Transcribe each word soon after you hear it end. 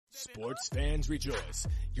Sports fans rejoice.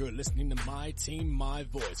 You're listening to My Team, My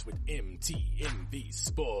Voice with MTMV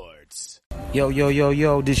Sports.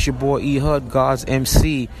 Yo, this your boy E-Hud, God's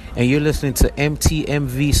MC, and you're listening to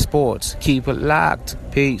MTMV Sports. Keep it locked.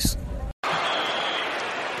 Peace.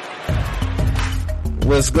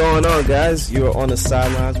 What's going on, guys? You're on the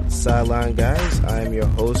sidelines with the Sideline Guys. I am your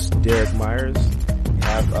host, Derek Myers. We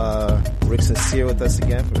have Rick Sincere with us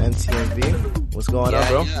again from MTMV. What's going on,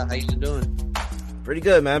 bro? Yeah, how you doing? Pretty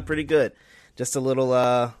good, man. Pretty good. Just a little.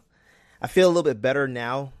 I feel a little bit better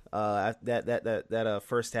now. That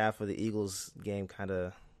first half of the Eagles game kind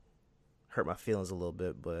of hurt my feelings a little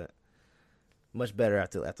bit, but much better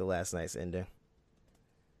after last night's ending.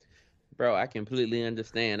 Bro, I completely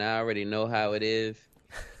understand. I already know how it is,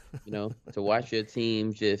 to watch your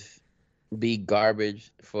team just be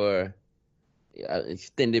garbage for an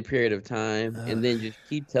extended period of time, and then just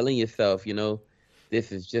keep telling yourself,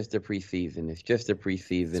 this is just a preseason. It's just a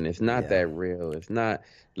preseason. It's not that real. It's not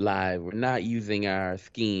live. We're not using our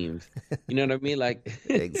schemes. You know what I mean? Like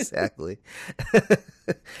exactly.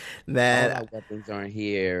 Man, all our weapons aren't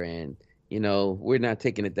here, and we're not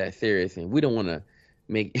taking it that serious, and we don't want to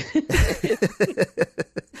make.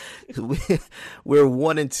 We're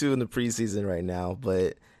 1-2 in the preseason right now,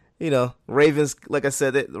 but Ravens. Like I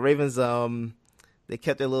said, the Ravens. They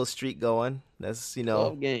kept their little streak going. That's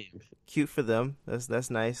 12 games. Cute for them. That's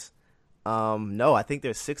nice. No, I think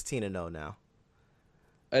they're 16-0 now.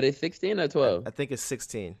 Are they 16 or 12? I think it's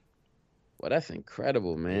 16. Well, that's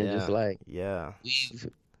incredible, man. Yeah. Just like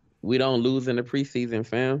we don't lose in the preseason,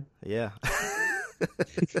 fam. Yeah.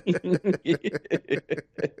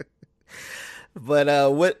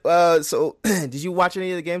 But what? So, did you watch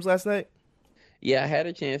any of the games last night? Yeah, I had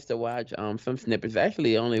a chance to watch some snippets.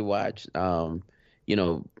 Actually, only watched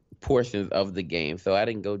portions of the game, so I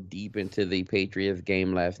didn't go deep into the Patriots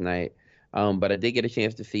game last night. But I did get a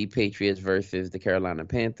chance to see Patriots versus the Carolina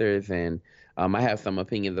Panthers, and I have some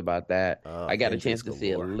opinions about that. I got a chance to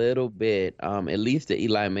see a little bit, at least the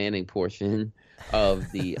Eli Manning portion of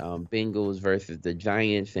the Bengals versus the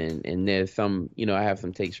Giants, and there's some, I have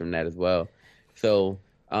some takes from that as well. So,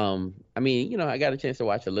 I got a chance to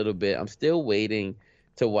watch a little bit. I'm still waiting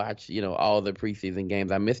to watch, all the preseason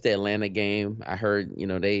games. I missed the Atlanta game. I heard,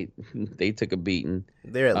 they took a beating.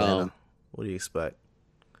 They're Atlanta. What do you expect?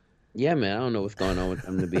 Yeah, man, I don't know what's going on with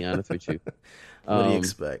them, to be honest with you. What do you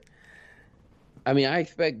expect? I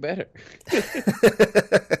expect better.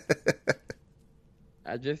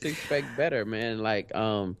 I just expect better, man. Like,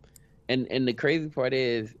 and the crazy part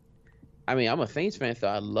is, I'm a Saints fan, so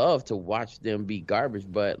I love to watch them be garbage,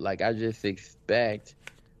 but like I just expect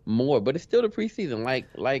more. But it's still the preseason. Like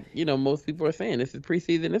most people are saying, this is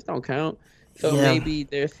preseason. This don't count. So maybe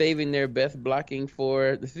they're saving their best blocking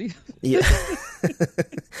for the season. Yeah.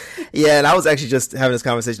 Yeah, and I was actually just having this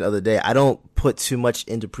conversation the other day. I don't put too much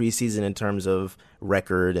into preseason in terms of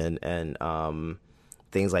record and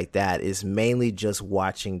things like that. It's mainly just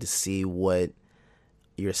watching to see what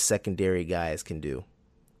your secondary guys can do.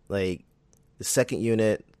 Like the second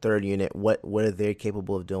unit, third unit, what are they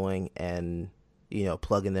capable of doing, and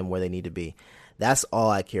plugging them where they need to be. That's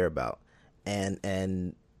all I care about.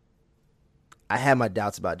 And I had my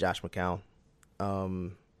doubts about Josh McCown,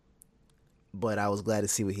 but I was glad to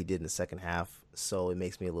see what he did in the second half, so it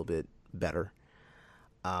makes me a little bit better.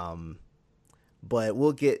 But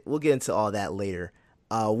we'll get into all that later.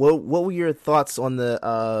 What were your thoughts on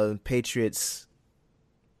the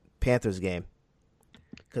Patriots-Panthers game?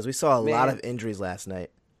 Because we saw a lot of injuries last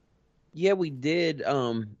night. Yeah, we did.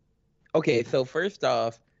 Okay, so first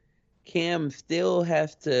off, Cam still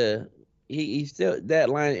has to. He still, that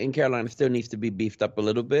line in Carolina still needs to be beefed up a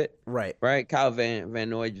little bit. Right. Kyle Van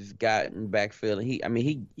Noy just got in backfield, and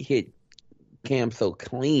he hit Cam so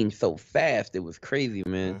clean, so fast. It was crazy,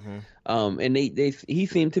 man. Mm-hmm. And he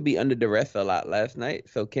seemed to be under duress a lot last night.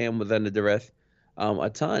 So Cam was under duress a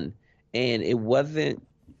ton, and it wasn't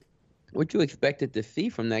what you expected to see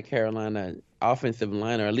from that Carolina offensive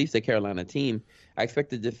line, or at least the Carolina team. I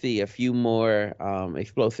expected to see a few more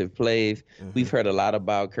explosive plays. Mm-hmm. We've heard a lot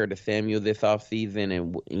about Curtis Samuel this offseason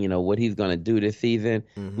and what he's going to do this season.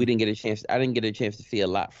 Mm-hmm. I didn't get a chance to see a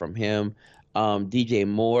lot from him. DJ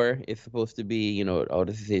Moore is supposed to be,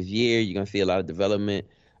 this is his year. You're going to see a lot of development.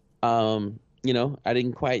 I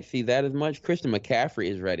didn't quite see that as much. Christian McCaffrey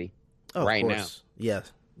is ready right now.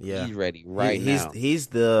 Yes. Yeah. He's ready now. He's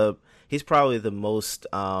probably the most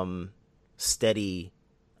steady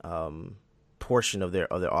portion of their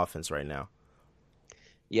offense right now.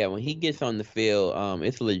 Yeah, when he gets on the field,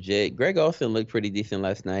 it's legit. Greg Olsen looked pretty decent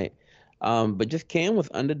last night. But just Cam was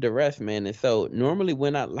under duress, man. And so normally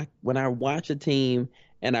when I watch a team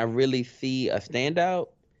and I really see a standout,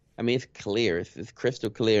 I mean, it's clear. It's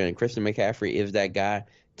crystal clear, and Christian McCaffrey is that guy.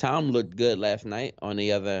 Tom looked good last night on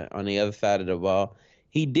the other side of the ball.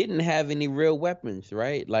 He didn't have any real weapons,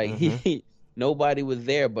 right? Like nobody was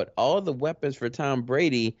there, but all the weapons for Tom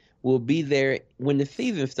Brady will be there when the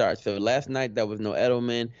season starts. So last night there was no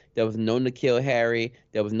Edelman, there was no N'Keal Harry,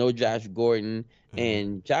 there was no Josh Gordon,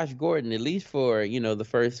 and Josh Gordon, at least for the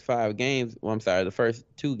first 5 games. Well, I'm sorry, the first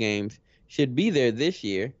 2 games should be there this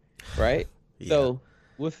year, right? Yeah. So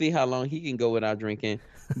we'll see how long he can go without drinking.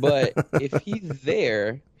 But if he's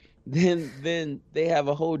there, then they have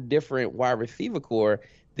a whole different wide receiver core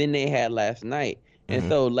than they had last night. And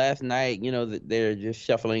so last night, they're just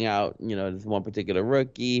shuffling out, this one particular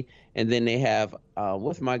rookie. And then they have,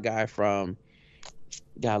 what's my guy from,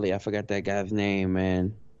 golly, I forgot that guy's name,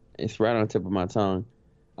 man. It's right on the tip of my tongue.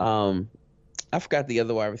 I forgot the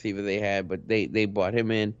other wide receiver they had, but they brought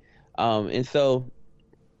him in. And so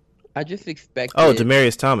I just expected. Oh,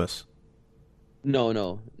 Demaryius Thomas.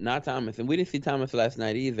 No, not Thomas. And we didn't see Thomas last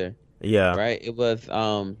night either. Yeah. Right? It was,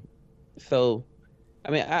 so, I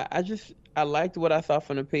mean, I liked what I saw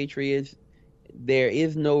from the Patriots. There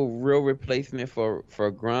is no real replacement for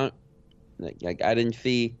Gronk. Like I didn't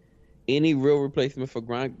see any real replacement for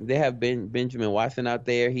Gronk. They have Benjamin Watson out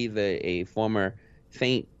there. He's a former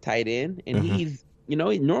Saint tight end, and he's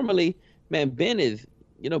normally, man, Ben is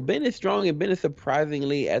strong, and Ben is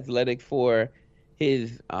surprisingly athletic for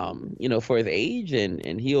his for his age,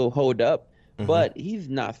 and he'll hold up, but he's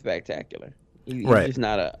not spectacular. He's just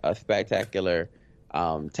not a spectacular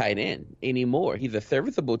tight end anymore. He's a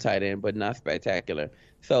serviceable tight end, but not spectacular.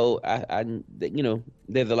 So I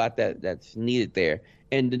there's a lot that's needed there.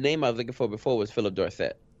 And the name I was looking for before was Philip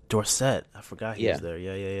Dorsett. Dorsett, I forgot he was there.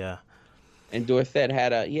 Yeah. And Dorsett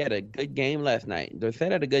had a good game last night.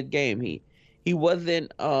 Dorsett had a good game. He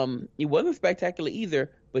wasn't spectacular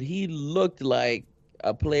either, but he looked like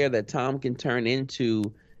a player that Tom can turn into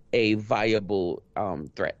a viable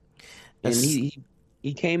threat. And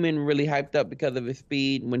he came in really hyped up because of his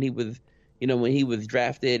speed when he was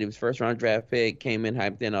drafted. It was first round draft pick, came in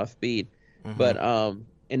hyped in off speed. But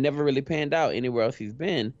it never really panned out anywhere else he's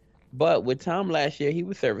been. But with Tom last year, he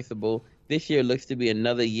was serviceable. This year looks to be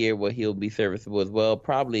another year where he'll be serviceable as well,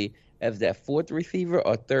 probably as that 4th receiver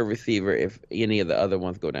or 3rd receiver if any of the other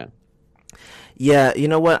ones go down. Yeah, you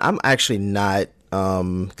know what? I'm actually not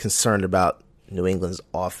concerned about New England's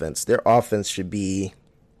offense. Their offense should be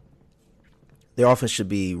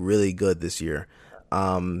really good this year.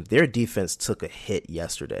 Their defense took a hit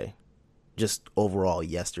yesterday, just overall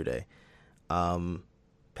yesterday.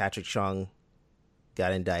 Patrick Chung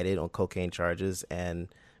got indicted on cocaine charges, and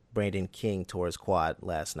Brandon King tore his quad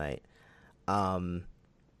last night.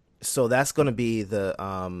 So that's going to be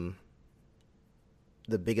the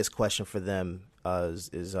biggest question for them is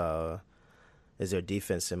their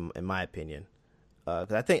defense, in my opinion.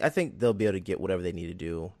 'Cause I think they'll be able to get whatever they need to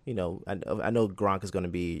do. I know Gronk is going to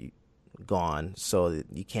be gone, so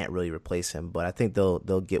you can't really replace him. But I think they'll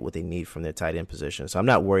get what they need from their tight end position. So I'm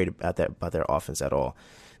not worried about their offense at all.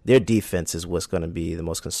 Their defense is what's going to be the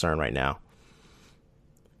most concern right now.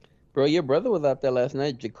 Bro, your brother was out there last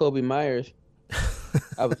night, Jacoby Myers.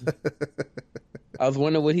 I was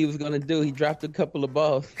wondering what he was going to do. He dropped a couple of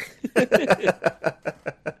balls.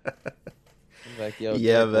 Like, yo,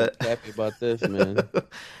 yeah, but happy about this, man.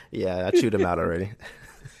 Yeah, I chewed him out already.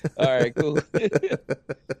 All right, cool.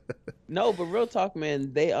 No, but real talk,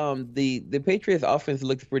 man. They the Patriots offense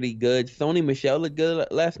looks pretty good. Sony Michel looked good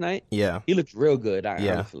last night. Yeah, he looked real good.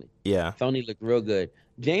 Honestly, yeah. Sony looked real good.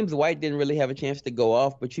 James White didn't really have a chance to go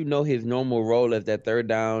off, but his normal role as that 3rd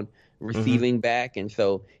down receiving back, and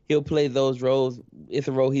so he'll play those roles. It's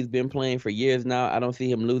a role he's been playing for years now. I don't see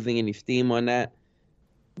him losing any steam on that.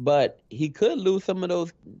 But he could lose some of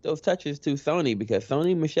those touches to Sony, because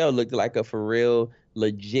Sony Michel looked like a for real,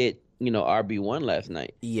 legit, RB1 last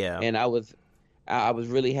night. Yeah. And I was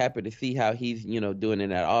really happy to see how he's, doing in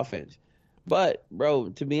that offense. But, bro,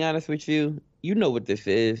 to be honest with you, you know what this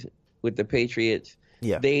is with the Patriots.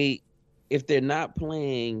 Yeah. If they're not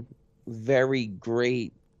playing very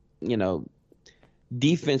great,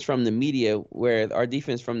 defense from the media, where our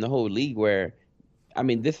defense from the whole league, where, I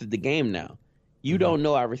mean, this is the game now. You don't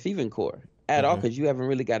know our receiving core at all, because you haven't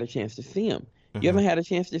really got a chance to see them. You haven't had a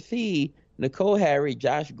chance to see N'Keal Harry,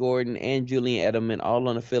 Josh Gordon, and Julian Edelman all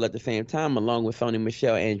on the field at the same time, along with Sony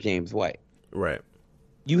Michel and James White. Right.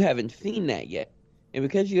 You haven't seen that yet. And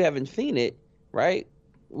because you haven't seen it, right,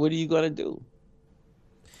 what are you going to do?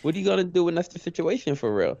 What are you going to do when that's the situation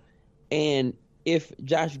for real? And if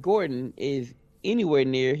Josh Gordon is anywhere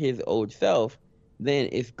near his old self, then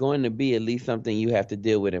it's going to be at least something you have to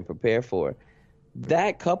deal with and prepare for.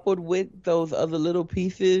 that coupled with those other little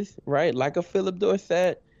pieces, right, like a Philip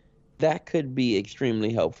Dorsett, that could be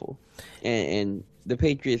extremely helpful. And the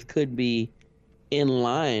Patriots could be in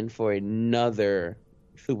line for another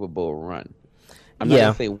Super Bowl run. I'm not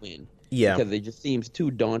going to say win. Yeah. Because it just seems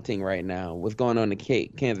too daunting right now. What's going on in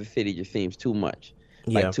Kansas City just seems too much.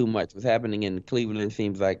 Like too much. What's happening in Cleveland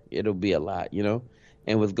seems like it'll be a lot, you know?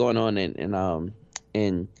 And what's going on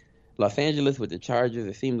in Los Angeles with the Chargers,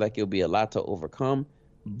 it seems like it'll be a lot to overcome.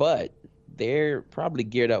 But they're probably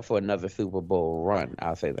geared up for another Super Bowl run.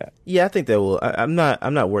 I'll say that. Yeah, I think they will. I'm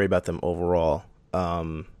not worried about them overall.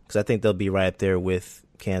 Because I think they'll be right up there with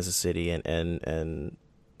Kansas City and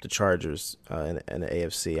the Chargers and the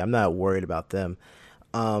AFC. I'm not worried about them.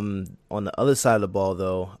 On the other side of the ball,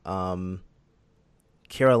 though,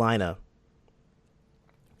 Carolina.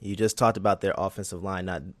 You just talked about their offensive line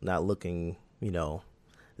not looking,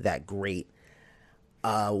 that great.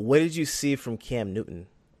 What did you see from Cam Newton?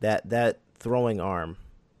 That throwing arm.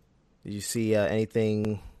 Did you see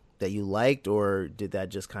anything that you liked, or did that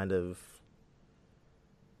just kind of?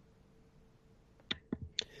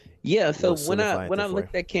 Yeah. So when I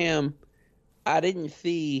looked at Cam, I didn't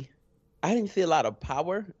see a lot of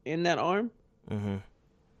power in that arm. Mm-hmm.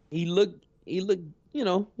 He looked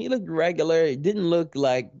regular. It didn't look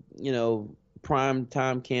like, prime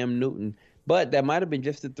time Cam Newton. But that might have been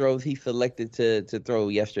just the throws he selected to throw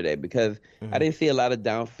yesterday, because I didn't see a lot of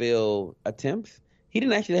downfield attempts. He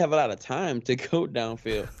didn't actually have a lot of time to go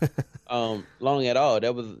downfield long at all.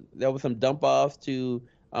 There was some dump offs to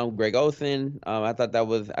Greg Olsen. I thought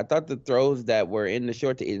the throws that were in the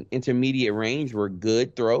short to intermediate range were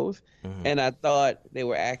good throws, and I thought they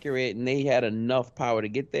were accurate and they had enough power to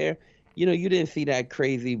get there. You didn't see that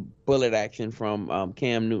crazy bullet action from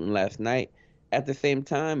Cam Newton last night. At the same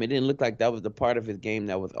time, it didn't look like that was the part of his game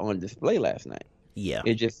that was on display last night. Yeah.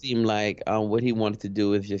 It just seemed like what he wanted to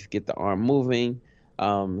do is just get the arm moving,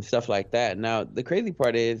 stuff like that. Now, the crazy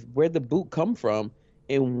part is, where'd the boot come from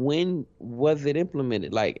and when was it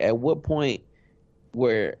implemented? Like, at what point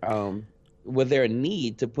was there a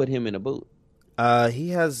need to put him in a boot?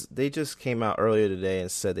 They just came out earlier today and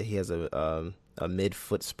said that he has a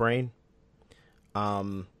mid-foot sprain.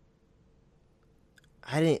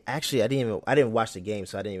 I didn't watch the game,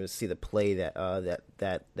 so I didn't even see the play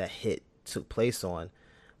that hit took place on.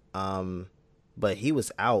 But he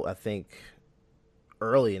was out, I think,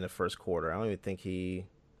 early in the first quarter. I don't even think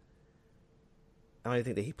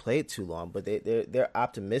that he played too long. But they're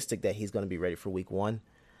optimistic that he's going to be ready for week 1.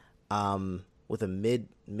 With a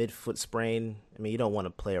mid-foot sprain, I mean, you don't want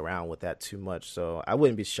to play around with that too much. So I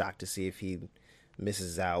wouldn't be shocked to see if he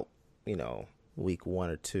misses out, week 1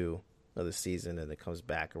 or 2 of the season, and it comes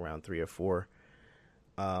back around 3 or 4.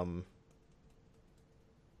 But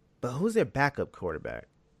who's their backup quarterback?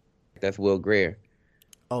 That's Will Grier.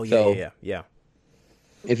 Oh, yeah.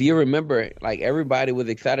 If you remember, like, everybody was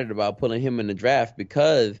excited about pulling him in the draft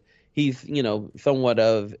because he's, somewhat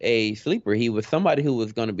of a sleeper. He was somebody who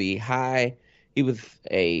was going to be high. He was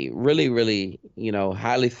a really, really,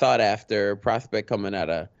 highly sought after prospect coming out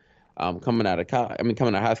of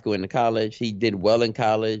high school into college. He did well in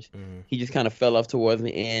college. He just kind of fell off towards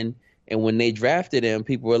the end. And when they drafted him,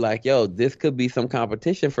 people were like, yo, this could be some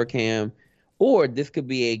competition for Cam, or this could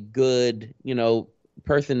be a good,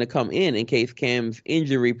 person to come in case Cam's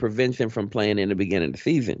injury prevents him from playing in the beginning of the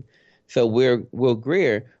season. So Will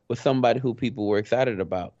Grier was somebody who people were excited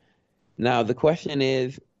about. Now, the question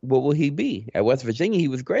is, what will he be? At West Virginia, he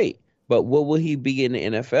was great. But what will he be in the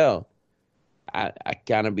NFL? I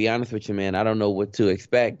gotta be honest with you, man. I don't know what to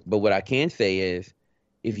expect. But what I can say is,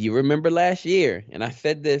 if you remember last year, and I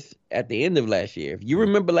said this at the end of last year, if you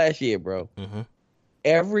remember last year, bro,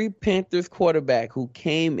 every Panthers quarterback who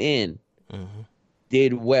came in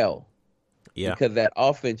did well. Yeah. Because that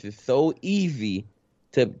offense is so easy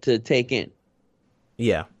to take in.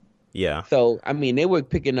 Yeah. Yeah. So, I mean, they were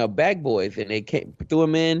picking up bag boys, and they threw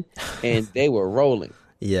them in, and they were rolling.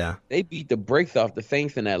 Yeah. They beat the brakes off the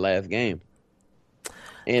Saints in that last game.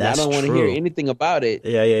 And I don't want to hear anything about it.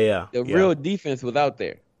 Yeah. The real defense was out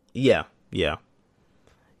there. Yeah.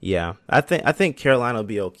 I think Carolina will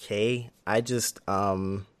be okay. I just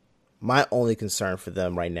my only concern for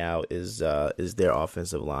them right now is their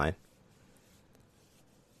offensive line.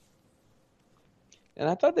 And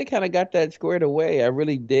I thought they kind of got that squared away. I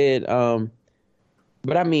really did.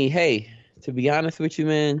 But I mean, hey, to be honest with you,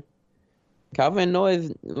 man, Calvin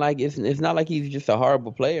Noyes, like, it's not like he's just a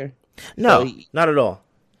horrible player. No, not at all.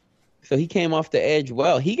 So he came off the edge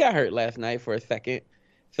well. He got hurt last night for a second.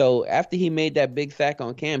 So after he made that big sack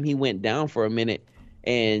on Cam, he went down for a minute,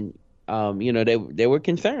 and they were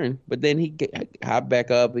concerned, but then he hopped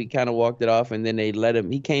back up. He kind of walked it off, and then they let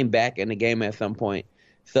him. He came back in the game at some point.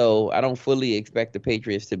 So I don't fully expect the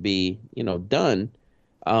Patriots to be, done.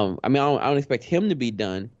 I don't expect him to be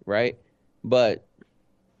done, right? But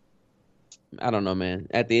I don't know, man.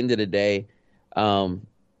 At the end of the day, I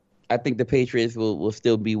think the Patriots will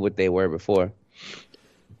still be what they were before.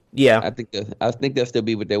 Yeah, I think they'll still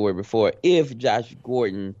be what they were before if Josh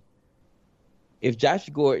Gordon,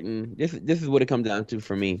 this is what it comes down to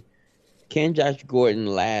for me. Can Josh Gordon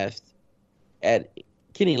last? Can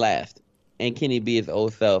he last? And can he be his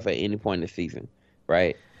old self at any point in the season?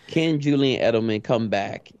 Right? Can Julian Edelman come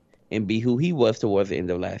back and be who he was towards the end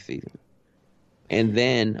of last season? And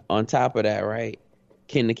then on top of that, right?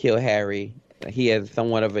 Can N'Keal Harry? He has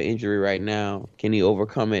somewhat of an injury right now. Can he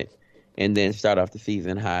overcome it and then start off the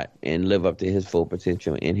season hot and live up to his full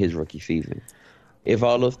potential in his rookie season? If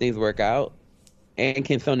all those things work out, and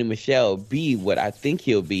can Sony Michel be what I think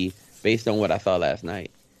he'll be based on what I saw last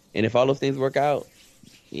night? And if all those things work out,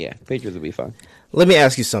 yeah, Patriots will be fine. Let me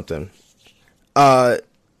ask you something.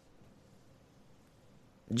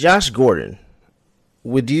 Josh Gordon,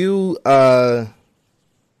 would you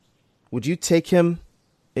take him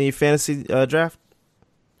in your fantasy draft?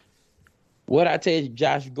 Would I take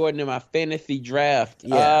Josh Gordon in my fantasy draft?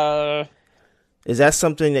 Yeah. Is that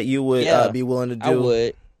something that you would be willing to do? I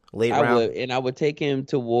would. Late round? I would, and I would take him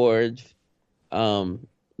towards the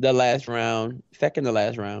last round, second to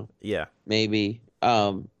last round. Yeah. Maybe.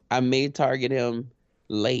 I may target him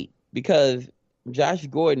late because Josh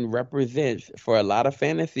Gordon represents, for a lot of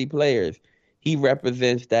fantasy players, he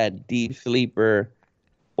represents that deep sleeper,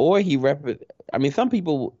 or some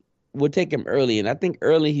people would take him early, and I think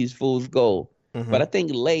early he's fool's gold. Mm-hmm. But I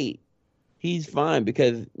think late he's fine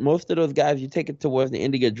because most of those guys you take it towards the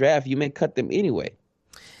end of your draft, you may cut them anyway.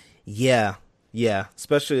 Yeah,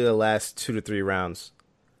 especially the last 2 to 3 rounds.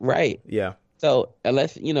 Right. Yeah. So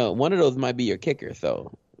unless one of those might be your kicker,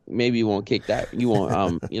 so maybe you won't kick that. You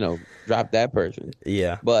won't drop that person.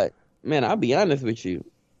 Yeah. But man, I'll be honest with you.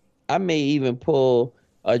 I may even pull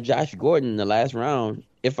a Josh Gordon in the last round.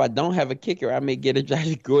 If I don't have a kicker, I may get a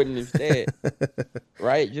Josh Gordon instead.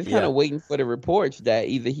 Right? Just kind of waiting for the reports that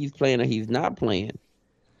either he's playing or he's not playing.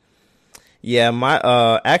 Yeah, my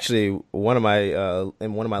actually in one of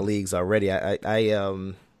my leagues already, I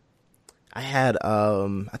had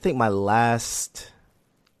I think my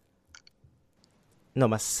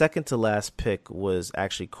second to last pick was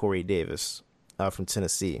actually Corey Davis from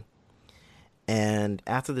Tennessee. And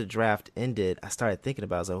after the draft ended, I started thinking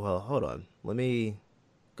about it. I was like, well, hold on. Let me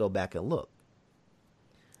go back and look.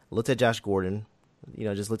 Looked at Josh Gordon,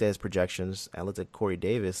 just looked at his projections. I looked at Corey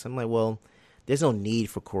Davis. I'm like, well, there's no need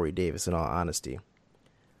for Corey Davis, in all honesty.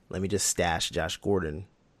 Let me just stash Josh Gordon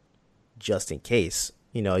just in case.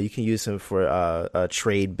 You can use him for a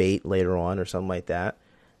trade bait later on or something like that.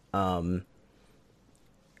 Or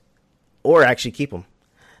actually keep him.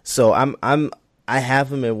 So I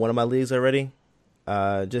have him in one of my leagues already.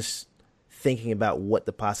 Just thinking about what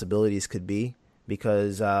the possibilities could be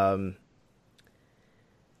because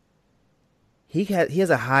he has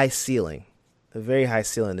a high ceiling, a very high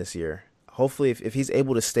ceiling this year. Hopefully, if he's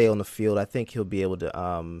able to stay on the field, I think he'll be able to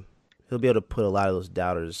put a lot of those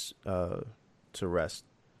doubters to rest.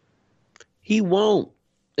 He won't.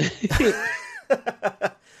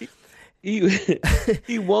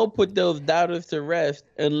 He won't put those doubters to rest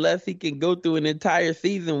unless he can go through an entire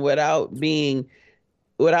season without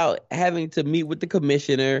having to meet with the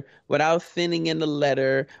commissioner, without sending in a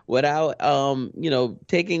letter, without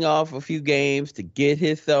taking off a few games to get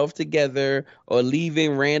himself together or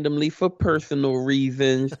leaving randomly for personal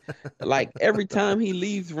reasons. Like every time he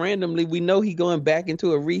leaves randomly, we know he's going back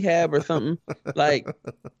into a rehab or something. Like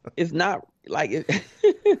it's not like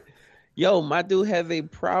yo, my dude has a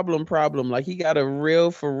problem. Like he got a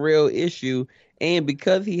real for real issue, and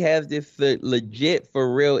because he has this legit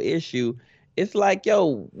for real issue, it's like,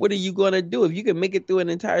 yo, what are you going to do? If you can make it through an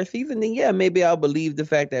entire season, then yeah, maybe I'll believe the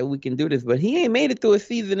fact that we can do this. But he ain't made it through a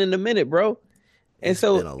season in a minute, bro. And it's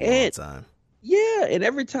been a long time. Yeah, and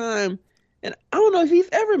every time, and I don't know if he's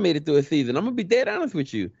ever made it through a season. I'm going to be dead honest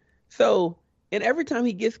with you. So, and every time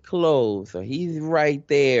he gets close, or he's right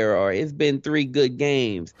there, or it's been 3 good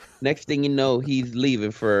games, next thing you know, he's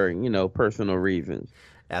leaving for, personal reasons.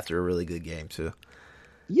 After a really good game, too.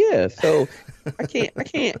 Yeah, so I can't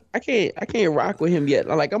rock with him yet.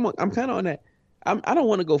 Like I'm kind of on that. I don't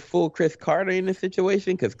want to go full Chris Carter in this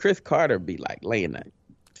situation because Chris Carter be like laying that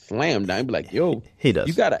slam down, be like, yo, he does.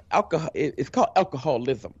 You got an alcohol. It's called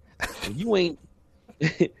alcoholism. You ain't.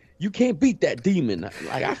 You can't beat that demon.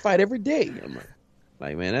 Like I fight every day. I'm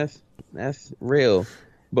like man, that's real.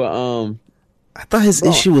 But I thought his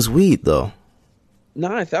issue was weed though.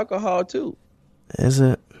 No, it's alcohol too. Is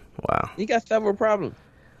it? Wow. He got several problems.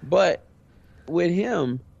 But with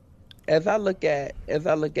him, as I look at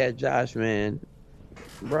Josh, man,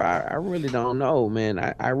 bro, I really don't know,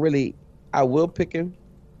 man. I will pick him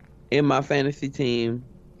in my fantasy team.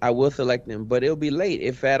 I will select him, but it'll be late,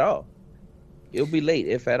 if at all. It'll be late,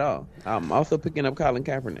 if at all. I'm also picking up Colin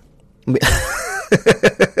Kaepernick.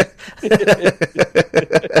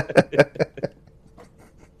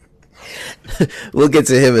 We'll get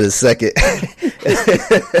to him in a second.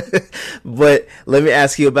 But let me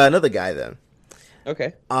ask you about another guy then.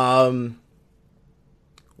 Okay.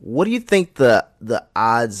 What do you think the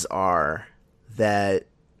odds are that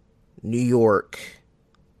New York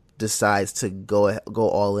decides to go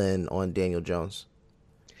all in on Daniel Jones?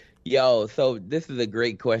 Yo, so this is a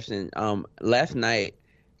great question. Last night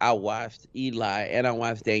I watched Eli and I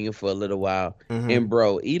watched Daniel for a little while, and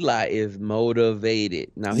bro, Eli is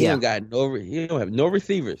motivated. Now he don't have no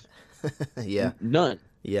receivers. Yeah, none.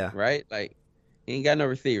 Yeah, right. Like he ain't got no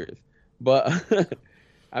receivers. But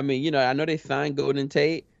I mean, I know they signed Golden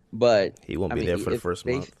Tate, but he won't be there for the first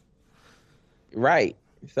month. Right.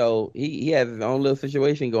 So he has his own little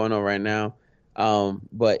situation going on right now.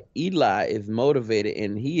 But Eli is motivated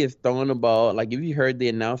and he is throwing the ball. Like if you heard the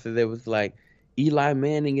announcers, it was like Eli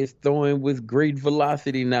Manning is throwing with great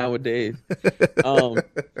velocity nowadays.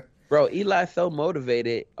 Bro, Eli's so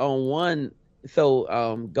motivated on one. So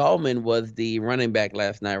Gallman was the running back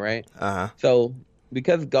last night, right? So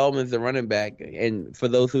because Gallman's the running back, and for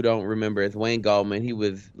those who don't remember, it's Wayne Gallman. He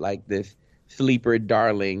was like this sleeper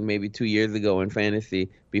darling maybe 2 years ago in fantasy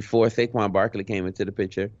before Saquon Barkley came into the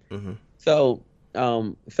picture. So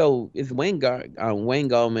it's Wayne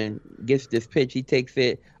Gallman gets this pitch. He takes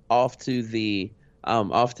it off to the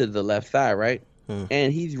left side, right?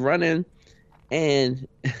 And he's running, and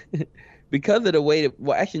because of the way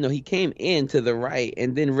he came in to the right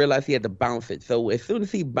and then realized he had to bounce it. So as soon as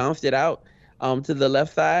he bounced it out to the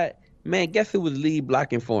left side, man, guess who was lead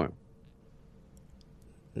blocking for him?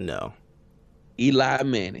 No. Eli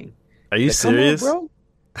Manning. Are you serious? Come on, bro.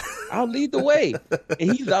 I'll lead the way.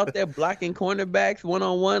 And he's out there blocking cornerbacks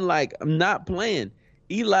one-on-one like, I'm not playing.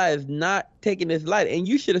 Eli is not taking this light. And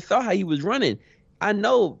you should have saw how he was running. I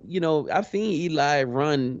know, I've seen Eli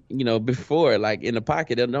run, before, like in the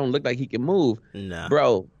pocket. It don't look like he can move. No.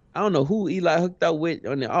 Bro, I don't know who Eli hooked up with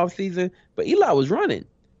on the offseason, but Eli was running.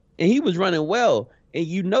 And he was running well.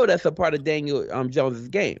 And that's a part of Daniel Jones's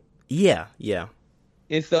game. Yeah, yeah.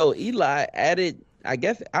 And so Eli added, I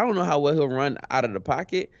guess, I don't know how well he'll run out of the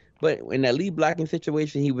pocket, but in that lead blocking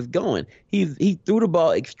situation, he was going. He threw the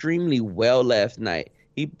ball extremely well last night.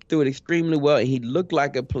 He threw it extremely well, and he looked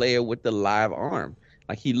like a player with the live arm.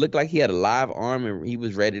 Like he looked like he had a live arm, and he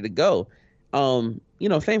was ready to go.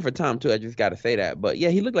 Same for Tom too. I just got to say that. But yeah,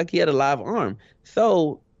 he looked like he had a live arm.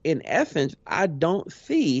 So in essence, I don't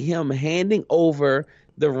see him handing over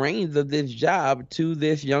the reins of this job to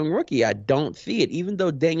this young rookie. I don't see it, even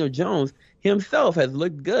though Daniel Jones himself has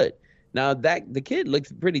looked good. Now the kid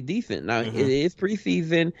looks pretty decent. Now it is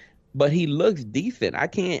preseason, but he looks decent. I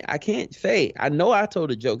can't say. I know I told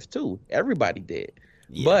the jokes too. Everybody did.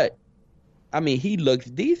 Yeah. But I mean, he looks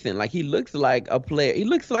decent. Like he looks like a player. He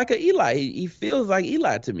looks like an Eli. He feels like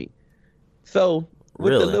Eli to me. So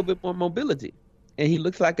with a little bit more mobility. And he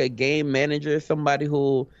looks like a game manager, somebody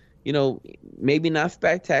who, maybe not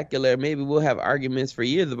spectacular. Maybe we'll have arguments for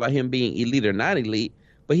years about him being elite or not elite,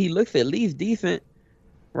 but he looks at least decent,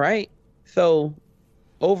 right? So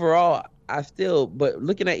overall, but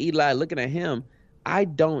looking at Eli, looking at him, I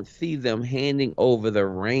don't see them handing over the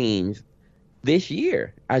reins this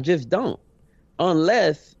year. I just don't.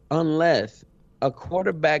 Unless a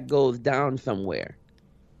quarterback goes down somewhere.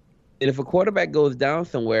 And if a quarterback goes down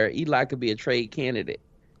somewhere, Eli could be a trade candidate.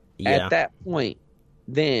 Yeah. At that point,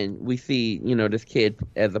 then we see, this kid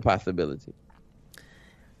as a possibility.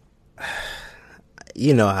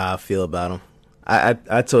 You know how I feel about him.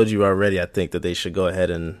 I told you already, I think that they should go ahead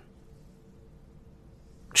and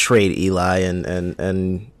trade Eli and go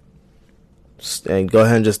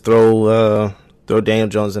ahead and just throw Daniel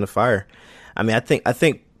Jones in the fire. I mean, I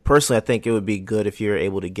think personally, I think it would be good if you're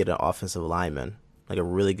able to get an offensive lineman, like a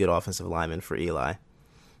really good offensive lineman for Eli,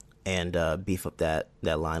 and beef up that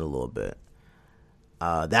line a little bit.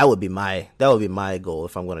 That would be my goal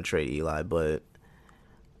if I'm going to trade Eli. But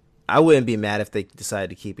I wouldn't be mad if they decided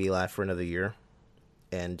to keep Eli for another year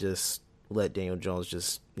and just let Daniel Jones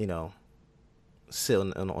just sit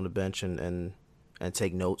on the bench and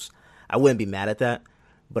take notes. I wouldn't be mad at that,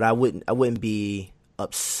 but I wouldn't be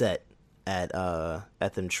upset at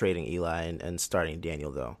them trading Eli and starting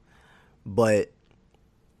Daniel though. But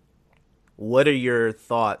What are your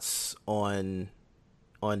thoughts on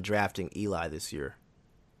drafting Eli this year?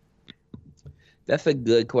 That's a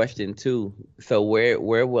good question too. So where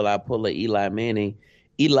will I pull a Eli Manning?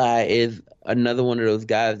 Eli is another one of those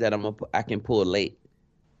guys that I can pull late.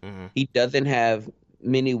 Mm-hmm. He doesn't have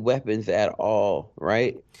many weapons at all,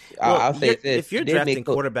 right? Well, I'll say this: if you're drafting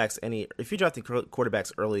quarterbacks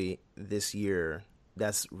early this year,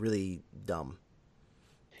 that's really dumb.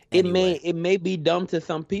 Anyway. It may be dumb to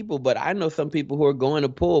some people, but I know some people who are going to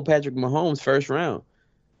pull Patrick Mahomes first round.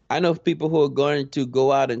 I know people who are going to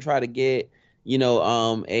go out and try to get,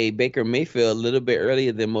 a Baker Mayfield a little bit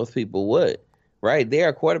earlier than most people would, right? There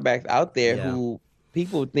are quarterbacks out there who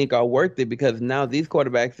people think are worth it because now these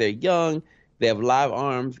quarterbacks are young, they have live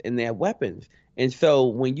arms, and they have weapons. And so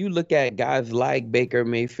when you look at guys like Baker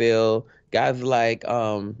Mayfield, guys like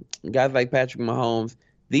Patrick Mahomes,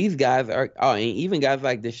 these guys are, and even guys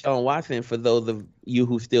like Deshaun Watson, for those of you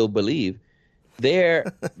who still believe, there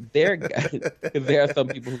are some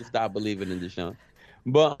people who stop believing in Deshaun.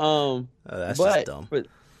 But that's just dumb.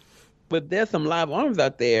 But there's some live arms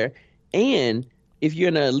out there, and if you're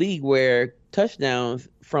in a league where touchdowns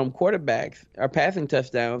from quarterbacks or passing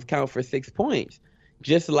touchdowns count for 6 points,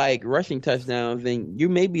 just like rushing touchdowns, then you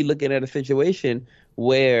may be looking at a situation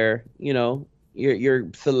where you're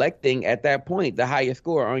selecting at that point the highest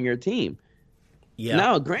score on your team. Yeah.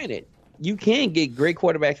 Now, granted, you can get great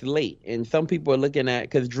quarterbacks late, and some people are looking at,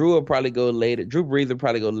 because Drew will probably go later. Drew Brees will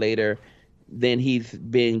probably go later than he's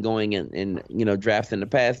been going in drafts in the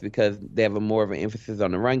past because they have more of an emphasis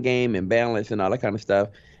on the run game and balance and all that kind of stuff.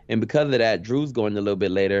 And because of that, Drew's going a little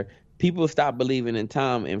bit later. People stop believing in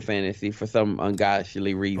Tom in fantasy for some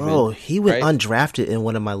ungodly reason. Oh, he went undrafted in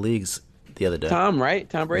one of my leagues the other day. Tom, right?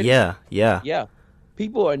 Tom Brady? Yeah.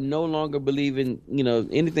 People are no longer believing,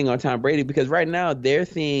 anything on Tom Brady because right now they're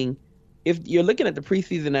seeing, if you're looking at the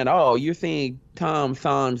preseason at all, you're seeing Tom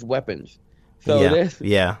Sans weapons. So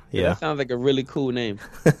that sounds like a really cool name.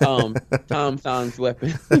 Tom Sans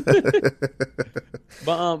weapons.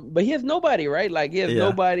 But he has nobody, right? Like he has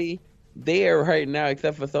nobody there right now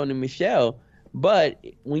except for Sony Michel. But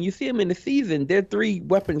when you see him in the season, there are 3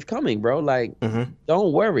 weapons coming, bro. Like,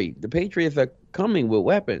 don't worry. The Patriots are coming with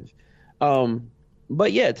weapons.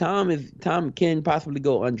 But yeah, Tom can possibly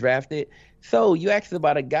go undrafted. So you asked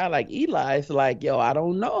about a guy like Eli. It's like, I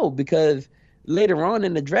don't know, because later on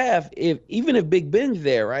in the draft, even if Big Ben's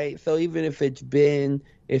there, right? So even if it's Ben,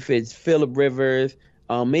 if it's Phillip Rivers,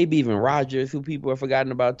 maybe even Rodgers, who people have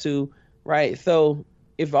forgotten about too, right? So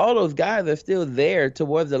if all those guys are still there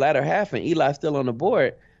towards the latter half and Eli's still on the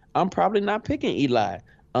board, I'm probably not picking Eli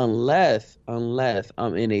unless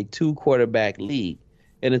I'm in a 2-quarterback league.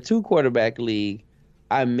 In a 2-quarterback league,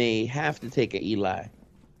 I may have to take an Eli.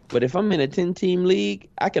 But if I'm in a 10-team league,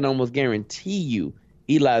 I can almost guarantee you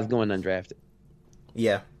Eli's going undrafted.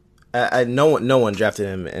 Yeah. No one drafted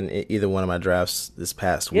him in either one of my drafts this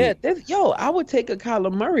past week. Yeah, I would take a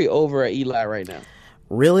Kyler Murray over a Eli right now.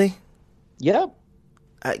 Really? Yep.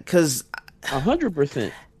 Because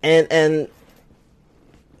 100%. And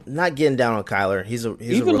not getting down on Kyler, he's a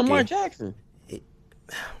rookie. Lamar Jackson.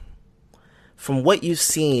 From what you've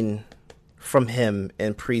seen from him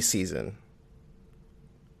in preseason,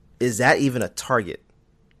 is that even a target?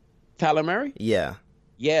 Kyler Murray? Yeah.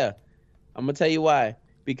 Yeah. I'm going to tell you why.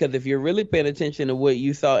 Because if you're really paying attention to what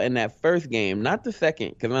you saw in that first game, not the second,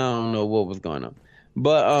 because I don't know what was going on.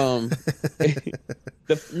 But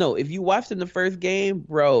if you watched in the first game,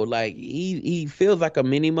 bro, like he feels like a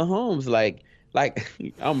mini Mahomes. Like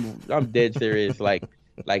I'm dead serious. Like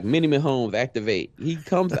mini Mahomes activate. He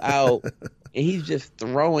comes out and he's just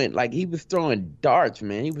throwing, like he was throwing darts,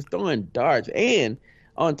 man. He was throwing darts, and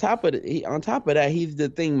on top of that, he's the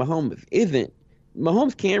thing Mahomes isn't.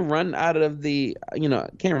 Mahomes can run out of the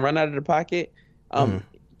pocket.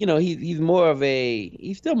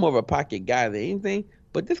 He's still more of a pocket guy than anything.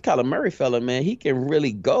 But this Kyler Murray fella, man, he can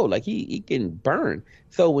really go. Like he can burn.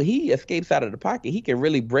 So when he escapes out of the pocket, he can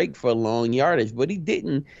really break for long yardage. But he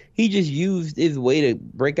didn't. He just used his way to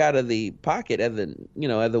break out of the pocket as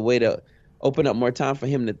a way to open up more time for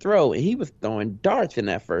him to throw. And he was throwing darts in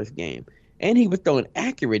that first game, and he was throwing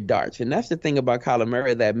accurate darts. And that's the thing about Kyler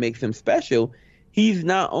Murray that makes him special. He's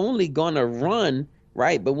not only going to run,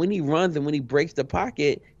 right, but when he runs and when he breaks the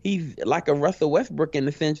pocket, he's like a Russell Westbrook in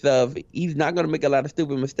the sense of he's not going to make a lot of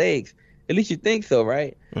stupid mistakes. At least you think so,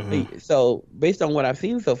 right? Mm-hmm. So based on what I've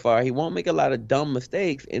seen so far, he won't make a lot of dumb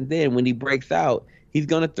mistakes. And then when he breaks out, he's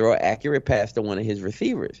going to throw an accurate pass to one of his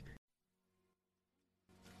receivers.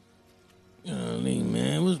 Golly,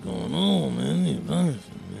 man, what's going on, man? Man, I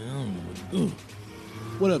don't know what to do.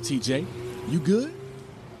 What up, TJ? You good?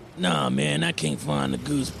 Nah, man, I can't find a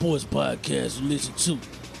good sports podcast to listen to.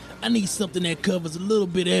 I need something that covers a little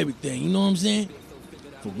bit of everything, you know what I'm saying?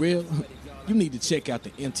 For real, you need to check out the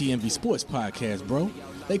MTMV Sports Podcast, bro.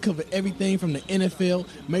 They cover everything from the NFL,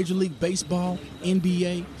 Major League Baseball,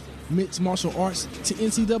 NBA, mixed martial arts, to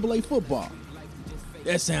NCAA football.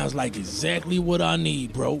 That sounds like exactly what I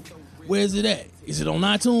need, bro. Where's it at? Is it on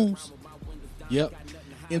iTunes? Yep.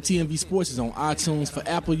 MTMV Sports is on iTunes for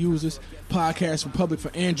Apple users, Podcast Republic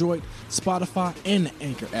for Android, Spotify, and the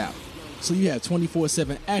Anchor app. So you have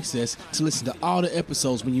 24/7 access to listen to all the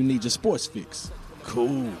episodes when you need your sports fix.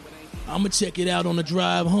 Cool. I'ma check it out on the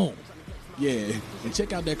drive home. Yeah, and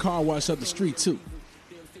check out that car wash up the street too.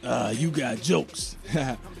 You got jokes.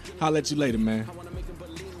 I'll let you later, man.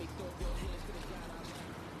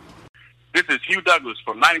 This is Hugh Douglas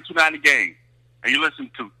from 92.9 The Game, and you listen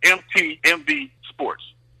to MTMV Sports.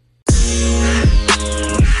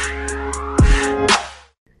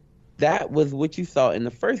 That was what you saw in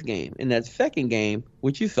the first game. In that second game,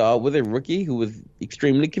 what you saw was a rookie who was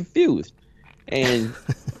extremely confused. And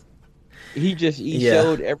he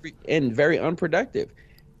showed very unproductive.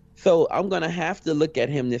 So I'm going to have to look at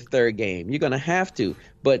him this third game. You're going to have to.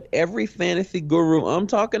 But every fantasy guru I'm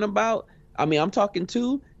talking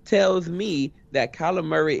to, tells me that Kyler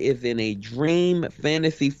Murray is in a dream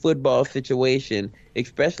fantasy football situation,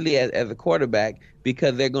 especially as a quarterback,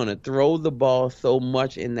 because they're going to throw the ball so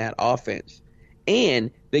much in that offense. And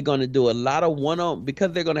they're going to do a lot of one-on,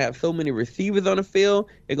 because they're going to have so many receivers on the field,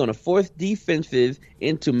 they're going to force defenses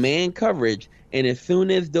into man coverage. And as soon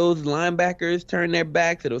as those linebackers turn their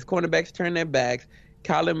backs or those cornerbacks turn their backs,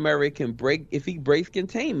 Kyler Murray can break. If he breaks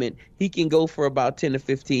containment, he can go for about 10 to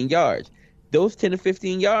 15 yards. Those 10 to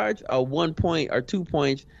 15 yards are 1 point or 2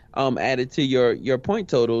 points added to your point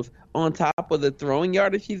totals on top of the throwing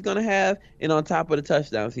yardage he's going to have and on top of the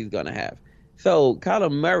touchdowns he's going to have. So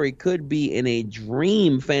Kyler Murray could be in a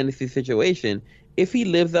dream fantasy situation if he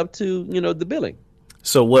lives up to, the billing.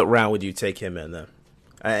 So what round would you take him in then?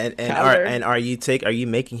 Are you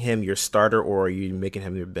making him your starter or are you making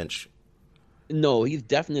him your bench? No, he's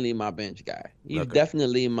definitely my bench guy. He's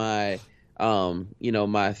definitely my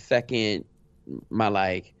my second,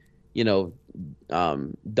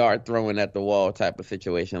 dart throwing at the wall type of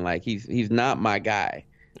situation. Like he's not my guy.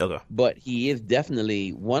 Okay. But he is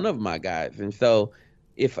definitely one of my guys. And so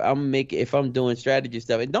if I'm doing strategy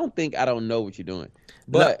stuff, and don't think I don't know what you're doing.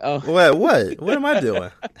 But what am I doing?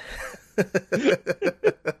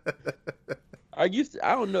 Are you?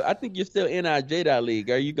 I don't know. I think you're still in our J-Dot League.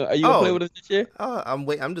 Are you gonna play with us this year? I'm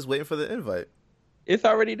just waiting for the invite. It's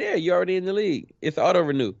already there. You're already in the league. It's auto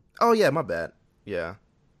renew. Oh yeah, my bad. Yeah.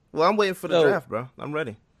 Well, I'm waiting for the draft, bro. I'm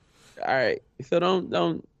ready. All right. So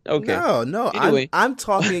don't. Okay. No. Anyway. I'm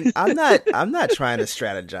talking. I'm not trying to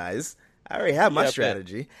strategize. I already have my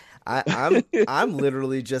strategy. I'm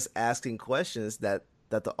literally just asking questions that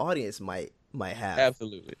the audience might have.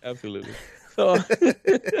 Absolutely. So,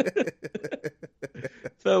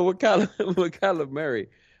 with Kyler Murray,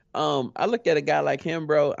 I look at a guy like him,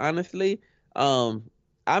 bro. Honestly, I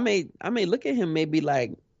may look at him maybe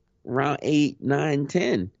like round 8, 9,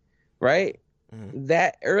 10, right? Mm-hmm.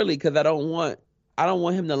 That early, because I don't want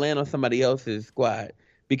him to land on somebody else's squad.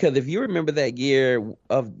 Because if you remember the year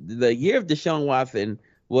of Deshaun Watson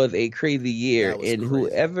was a crazy year, and crazy.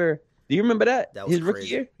 Whoever. Do you remember that? That was his rookie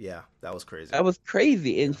year? Yeah, that was crazy. That was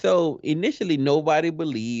crazy. And so initially nobody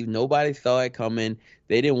believed, nobody saw it coming.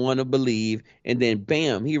 They didn't want to believe. And then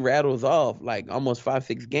bam, he rattles off like almost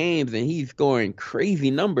 5-6 games and he's scoring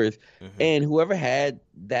crazy numbers. Mm-hmm. And whoever had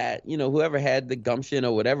that, whoever had the gumption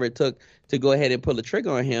or whatever it took to go ahead and pull the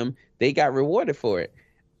trigger on him, they got rewarded for it.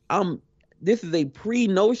 This is a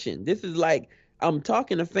pre-notion. This is like, I'm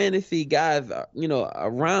talking to fantasy guys,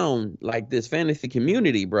 around like this fantasy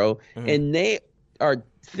community, bro, mm-hmm. and they are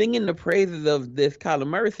singing the praises of this Kyler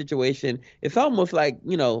Murray situation. It's almost like,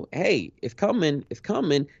 hey, it's coming.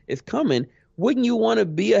 Wouldn't you want to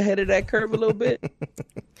be ahead of that curve a little bit?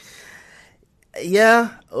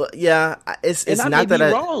 Yeah. It's and not that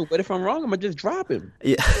I'm wrong, but if I'm wrong, I'm gonna just drop him.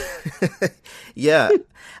 Yeah, yeah.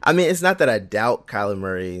 I mean, it's not that I doubt Kyler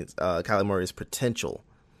Murray's potential.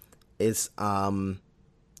 It's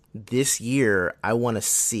this year I want to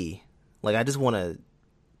see, I just want to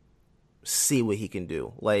see what he can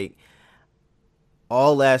do. Like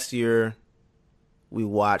all last year, we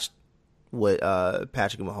watched what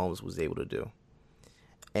Patrick Mahomes was able to do,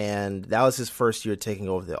 and that was his first year taking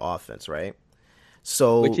over the offense, right?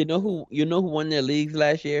 So, but you know who won their leagues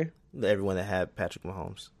last year? Everyone that had Patrick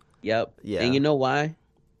Mahomes. Yep. Yeah. And you know why?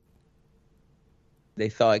 They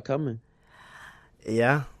saw it coming.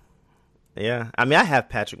 Yeah. Yeah, I mean, I have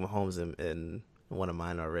Patrick Mahomes in one of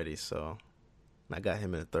mine already, so I got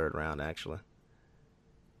him in the 3rd round, actually.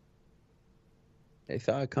 They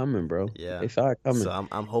saw it coming, bro. Yeah. They saw it coming. So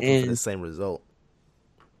I'm hoping for the same result.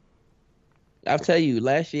 I'll tell you,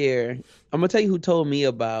 last year, I'm going to tell you who told me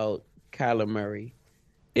about Kyler Murray.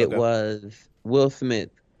 It was Will Smith,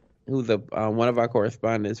 who's one of our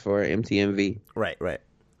correspondents for MTMV. Right.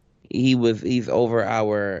 He's over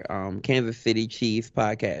our Kansas City Chiefs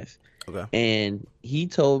podcast. Okay. And he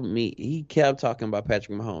told me, he kept talking about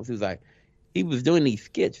Patrick Mahomes. He was like, he was doing these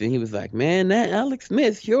skits, and he was like, man, that Alex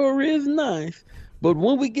Smith sure is nice. But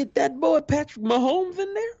when we get that boy Patrick Mahomes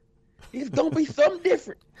in there, it's going to be something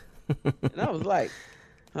different. And I was like,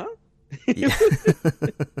 huh? Yeah.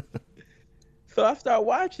 So I started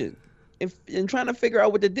watching and trying to figure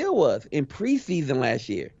out what the deal was. In preseason last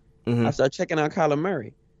year, I started checking out Kyler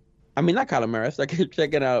Murray. I mean, not Kyler Murray. I started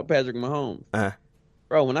checking out Patrick Mahomes.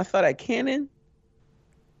 Bro, when I saw that cannon,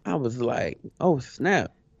 I was like, oh,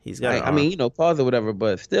 snap. He's got like, I mean, pause or whatever,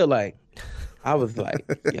 but still, like, I was like,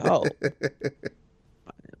 yo.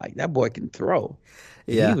 Like, that boy can throw.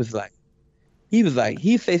 Yeah. He was like,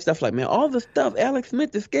 he say stuff like, man, all the stuff Alex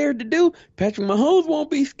Smith is scared to do, Patrick Mahomes won't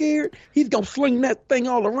be scared. He's going to sling that thing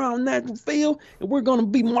all around that field, and we're going to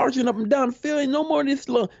be marching up and down the field. And no more of this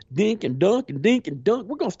little dink and dunk and dink and dunk.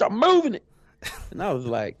 We're going to start moving it. And I was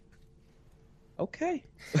like, okay.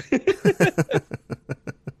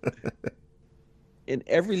 In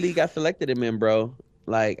every league I selected him in, bro,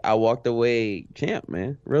 like, I walked away champ,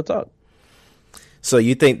 man. Real talk. So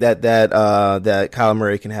you think that Kyler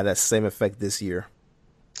Murray can have that same effect this year?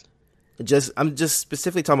 I'm just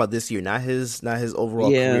specifically talking about this year, not his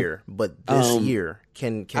overall career, but this year.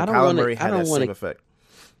 Can Kyler Murray have that same effect?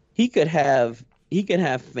 He can have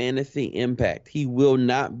fantasy impact. He will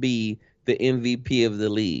not be the MVP of the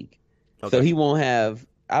league. Okay. So he won't have.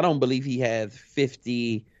 I don't believe he has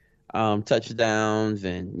 50 touchdowns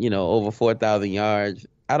and over 4,000 yards.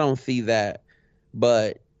 I don't see that,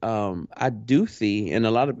 but. I do see, and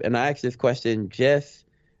I asked this question just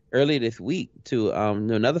earlier this week to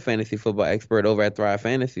another fantasy football expert over at Thrive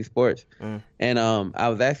Fantasy Sports, and I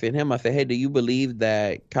was asking him. I said, "Hey, do you believe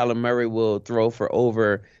that Kyler Murray will throw for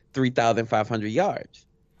over 3,500 yards?"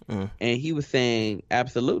 And he was saying,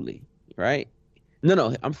 "Absolutely." Right?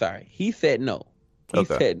 No, I'm sorry. He said no. He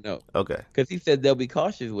said no. Okay. Because he said they'll be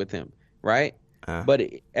cautious with him. Right? But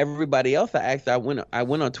everybody else I asked, I went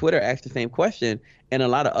on Twitter, asked the same question, and a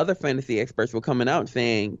lot of other fantasy experts were coming out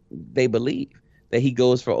saying they believe that he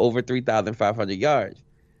goes for over 3,500 yards.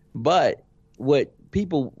 But what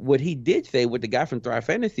he did say, what the guy from Thrive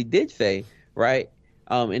Fantasy did say, right?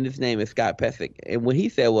 And his name is Scott Pesic, and what he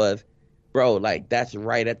said was, bro, like, that's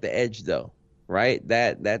right at the edge though, right?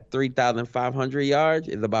 That 3,500 yards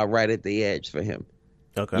is about right at the edge for him.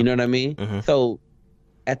 Okay, you know what I mean? So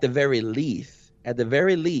at the very least,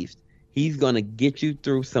 he's going to get you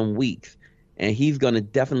through some weeks, and he's going to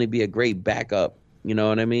definitely be a great backup. You know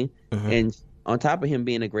what I mean? And on top of him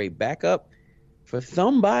being a great backup, for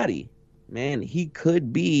somebody, man, he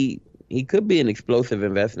could be an explosive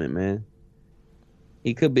investment, man.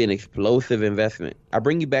 He could be an explosive investment. I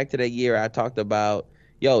bring you back to that year I talked about,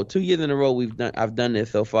 2 years in a row I've done this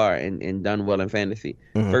so far and done well in fantasy.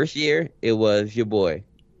 First year, it was your boy.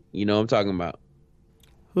 You know what I'm talking about.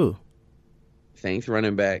 Who? Saints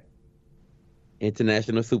running back,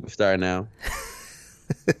 international superstar now.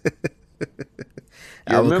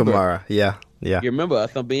 Alvin Kamara, yeah. You remember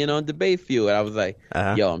us being on Debate Fuel, and I was like,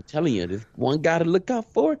 yo, I'm telling you, there's one guy to look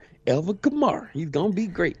out for, Alvin Kamara. He's going to be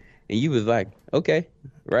great. And you was like, okay,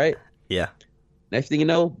 right? Yeah. Next thing you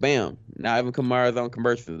know, bam, now Alvin Kamara's on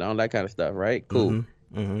commercials and all that kind of stuff, right? Cool.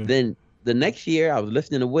 Then the next year, I was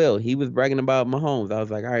listening to Will. He was bragging about Mahomes. I was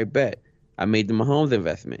like, all right, bet. I made the Mahomes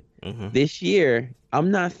investment. This year,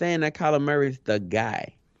 I'm not saying that Kyler Murray's the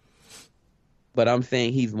guy, but I'm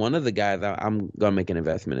saying he's one of the guys I'm going to make an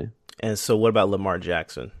investment in. And so what about Lamar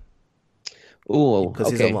Jackson? Ooh,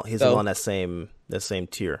 because he's along that same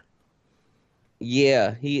tier.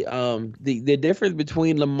 Yeah, he the difference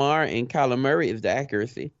between Lamar and Kyler Murray is the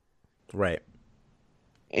accuracy. Right.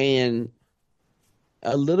 And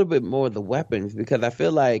a little bit more of the weapons, because I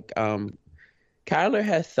feel like Kyler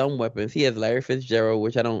has some weapons. He has Larry Fitzgerald,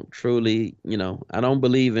 which I don't truly, I don't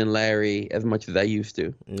believe in Larry as much as I used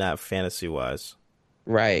to. Not fantasy-wise.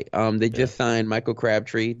 Right. They just signed Michael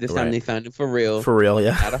Crabtree. This time they signed him for real. For real,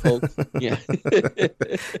 yeah. Not a hoax. Yeah.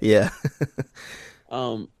 Yeah.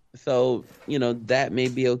 So, that may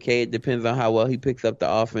be okay. It depends on how well he picks up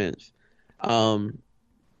the offense.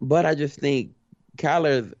 But I just think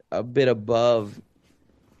Kyler's a bit above.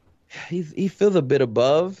 He feels a bit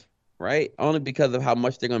above, right? Only because of how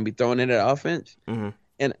much they're going to be throwing in that offense.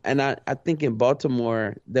 And I think in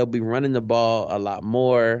Baltimore they'll be running the ball a lot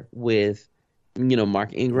more with,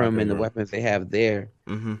 Mark Ingram and the weapons they have there.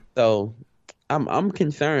 Mm-hmm. So I'm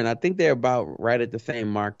concerned. I think they're about right at the same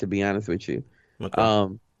mark, to be honest with you.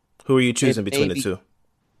 Okay. Who are you choosing between the two?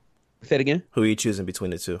 Say it again. Who are you choosing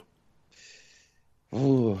between the two?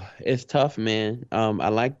 Ooh, it's tough, man. I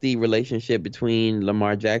like the relationship between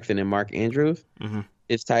Lamar Jackson and Mark Andrews. Mm-hmm.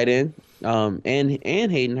 It's tight end, and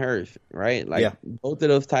Hayden Hurst, right? Like both of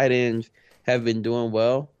those tight ends have been doing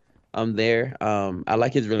well. There. I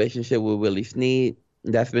like his relationship with Willie Snead.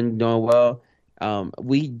 That's been doing well.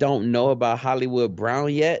 We don't know about Hollywood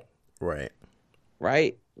Brown yet. Right.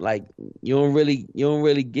 Right? Like you don't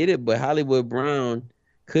really get it, but Hollywood Brown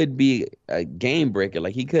could be a game breaker.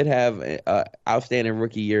 Like he could have an outstanding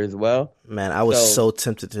rookie year as well. Man, I was so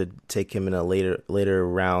tempted to take him in a later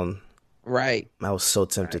round. Right. I was so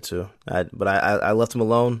tempted to. But I left him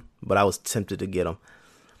alone, but I was tempted to get him.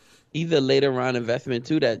 He's a later round investment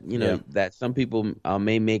too that that some people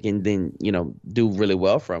may make and then do really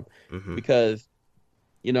well from, because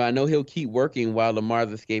I know he'll keep working while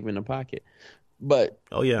Lamar's escaping the pocket. But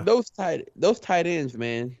those tight ends,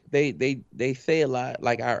 man, they say a lot.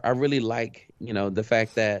 Like I really like the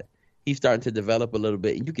fact that he's starting to develop a little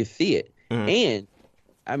bit, and you can see it. And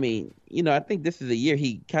I mean, I think this is a year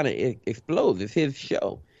he kind of explodes. It's his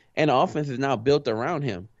show, and the offense is now built around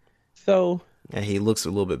him. So. And he looks a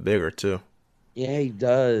little bit bigger too. Yeah, he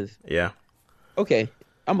does. Yeah. Okay.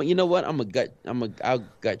 You know what? I'll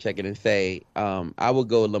gut check it and say I will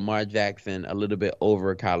go Lamar Jackson a little bit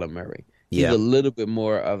over Kyler Murray. He's a little bit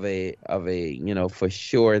more of a for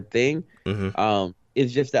sure thing.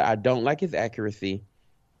 It's just that I don't like his accuracy.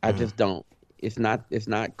 I just don't. It's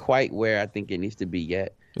not quite where I think it needs to be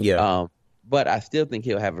yet. Yeah. But I still think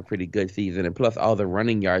he'll have a pretty good season, and plus all the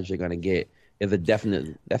running yards you're going to get. That's a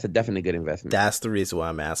definitely good investment. That's the reason why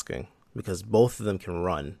I'm asking, because both of them can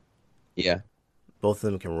run. Yeah, both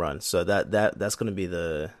of them can run. So that's going to be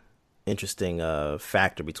the interesting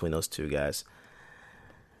factor between those two guys.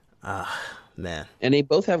 Man, and they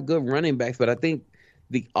both have good running backs, but I think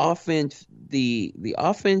the offense, the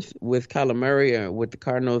offense with Kyler Murray or with the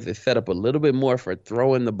Cardinals is set up a little bit more for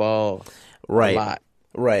throwing the ball a lot.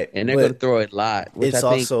 Right, and they're going to throw it a lot. It's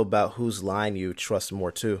also about whose line you trust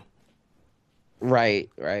more too. Right.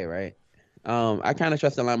 I kind of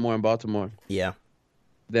trust a lot more in Baltimore. Yeah.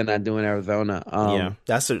 Than I do in Arizona.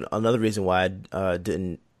 That's another reason why I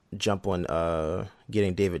didn't jump on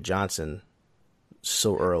getting David Johnson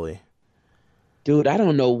so early. Dude, I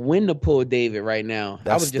don't know when to pull David right now.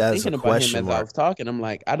 I was just thinking about him as I was talking. I'm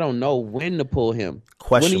like, I don't know when to pull him.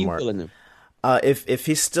 When are you pulling him? If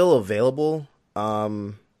he's still available,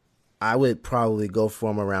 I would probably go for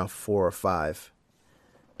him around 4 or 5.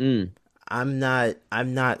 I'm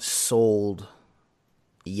not sold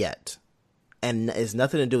yet, and it's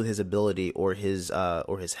nothing to do with his ability or his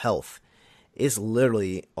health. It's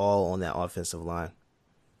literally all on that offensive line.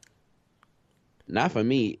 Not for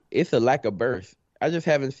me. It's a lack of burst. I just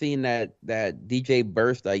haven't seen that DJ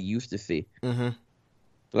burst I used to see.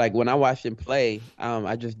 Like when I watch him play,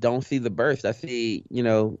 I just don't see the burst. I see,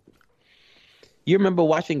 you remember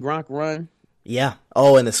watching Gronk run? Yeah.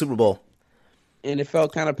 Oh, in the Super Bowl. And it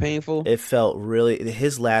felt kind of painful. It felt really.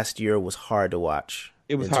 His last year was hard to watch.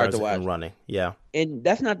 It was hard to watch. Running, yeah. And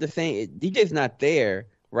that's not the same. DJ's not there,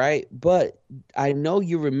 right? But I know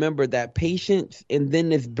you remember that patience and then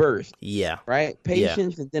this burst. Yeah. Right?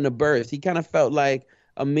 Patience and then a burst. He kind of felt like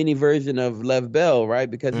a mini version of Lev Bell, right?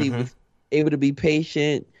 Because he was able to be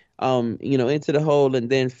patient, into the hole and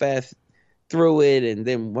then fast through it. And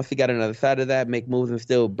then once he got on the other side of that, make moves and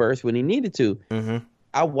still burst when he needed to.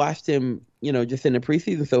 I watched him, just in the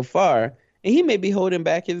preseason so far, and he may be holding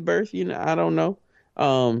back his burst. I don't know.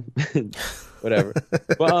 Whatever.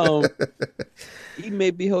 But he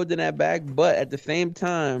may be holding that back. But at the same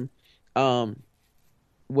time,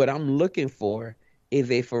 what I'm looking for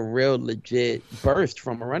is a for real legit burst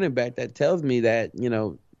from a running back that tells me that,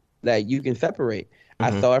 that you can separate.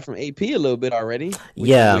 I saw it from AP a little bit already.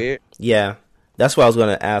 Yeah. That's what I was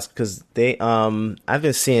going to ask, because I've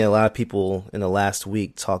been seeing a lot of people in the last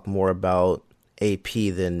week talk more about AP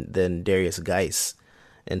than Darius Geis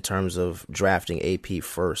in terms of drafting AP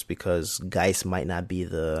first, because Geis might not be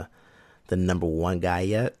the number one guy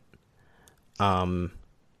yet. And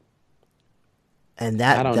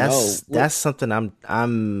that's something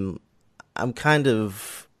I'm kind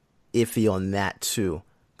of iffy on that too,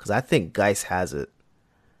 because I think Geis has it.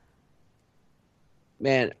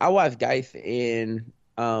 Man, I watched Geis in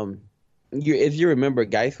if you remember,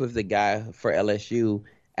 Geis was the guy for LSU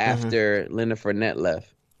after Leonard Fournette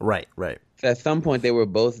left. Right. So at some point they were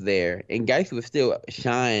both there, and Geist was still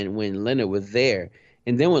shine when Leonard was there.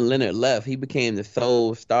 And then when Leonard left, he became the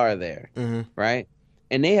sole star there, right?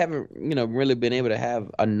 And they haven't, really been able to have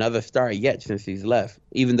another star yet since he's left.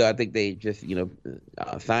 Even though I think they just,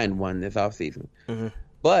 signed one this offseason.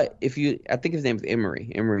 But I think his name's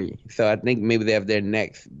Emery. So I think maybe they have their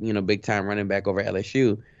next, big time running back over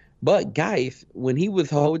LSU. But Geist, when he was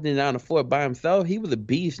holding down the fort by himself, he was a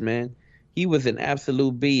beast, man. He was an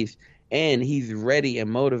absolute beast, and he's ready and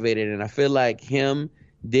motivated. And I feel like him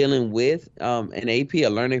dealing with an AP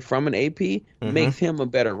or learning from an AP makes him a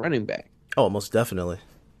better running back. Oh, most definitely.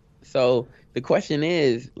 So the question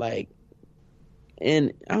is,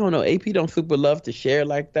 and I don't know, AP don't super love to share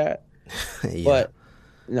like that. Yeah. But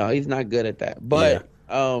no, he's not good at that. But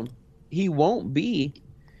he won't be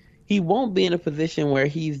in a position where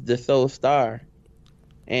he's the sole star.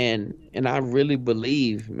 And I really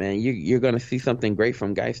believe, man, you're going to see something great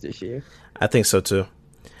from Geist this year. I think so too.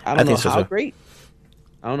 I don't know how great.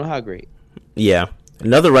 I don't know how great. Yeah,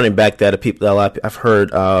 another running back that I've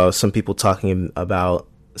heard some people talking about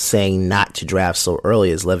saying not to draft so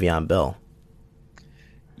early is Le'Veon Bell.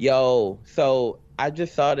 Yo, so I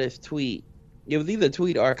just saw this tweet. It was either a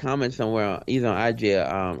tweet or a comment somewhere, either on IG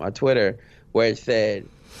or Twitter, where it said,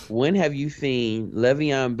 "When have you seen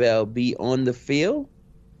Le'Veon Bell be on the field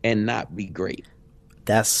and not be great?"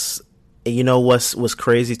 That's, what's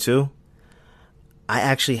crazy too? I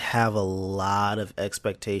actually have a lot of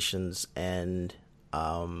expectations, and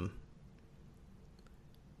I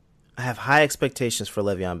have high expectations for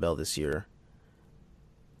Le'Veon Bell this year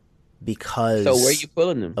because So where are you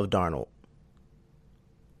pulling him? Of Darnold.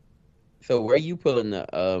 So where are you pulling the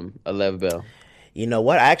Le'Veon Bell? You know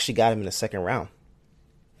what? I actually got him in the second round.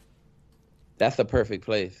 That's a perfect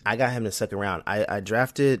place. I got him in the second round. I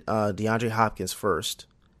drafted DeAndre Hopkins first,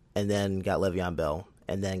 and then got Le'Veon Bell,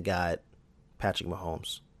 and then got Patrick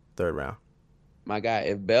Mahomes, third round. My guy,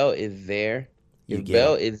 if Bell is there, in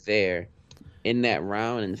that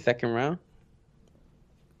round, in the second round,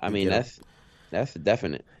 I mean, that's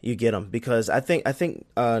definite. You get him because I think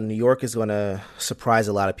New York is going to surprise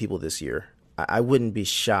a lot of people this year. I wouldn't be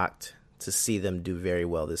shocked to see them do very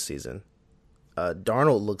well this season.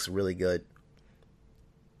 Darnold looks really good,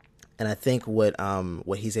 and I think what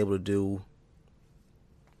he's able to do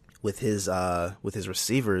with his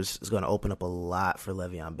receivers is going to open up a lot for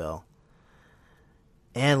Le'Veon Bell.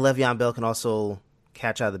 And Le'Veon Bell can also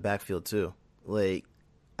catch out of the backfield too. I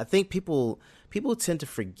think people tend to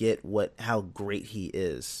forget how great he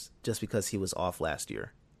is just because he was off last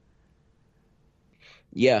year.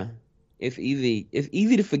 Yeah, it's easy. It's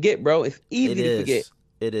easy to forget, bro. It's easy to forget.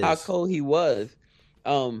 It is how cold he was.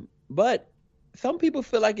 But some people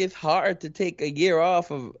feel like it's hard to take a year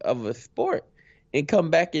off of a sport and come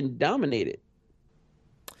back and dominate it.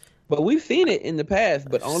 But we've seen it in the past,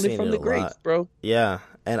 but only from the greats, bro. Yeah,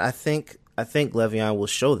 and I think Le'Veon will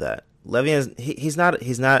show that.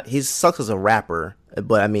 Le'Veon, he sucks as a rapper,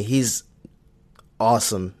 but I mean he's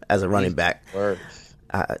awesome as a running back. Worse.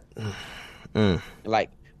 No,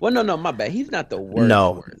 my bad. He's not the worst.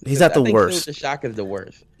 No, he's not the worst. The Shock is the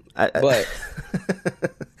worst. But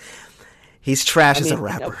he's trash as a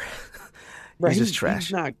rapper. He's just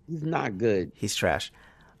trash. He's not good. He's trash.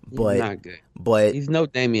 But, he's not good. But he's no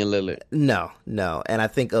Damian Lillard. No. And I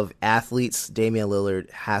think of athletes, Damian Lillard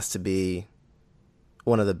has to be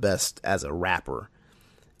one of the best as a rapper.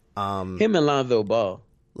 Him and Lonzo Ball.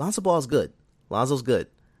 Lonzo Ball is good. Lonzo's good.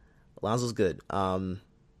 But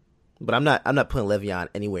I'm not putting Le'Veon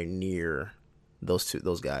anywhere near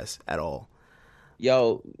those guys at all.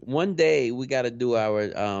 Yo, one day we got to do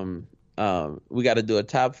a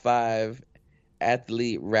top 5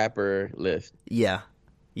 athlete rapper list. Yeah,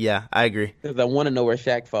 I agree. Because I want to know where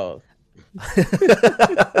Shaq falls.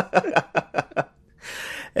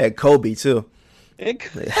 And Kobe too. And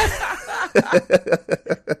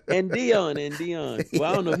Dion. Well,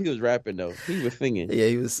 I don't know if he was rapping though. He was singing. Yeah,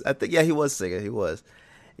 he was. I think. Yeah, he was singing. He was.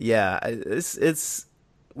 Yeah, it's.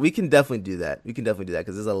 We can definitely do that.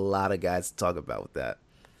 Because there's a lot of guys to talk about with that.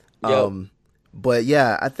 Yep. But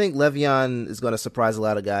yeah, I think Le'Veon is going to surprise a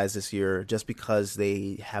lot of guys this year just because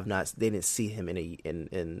they didn't see him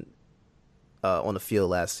on the field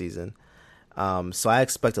last season. So I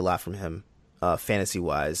expect a lot from him, fantasy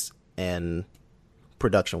wise and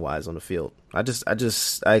production wise on the field. I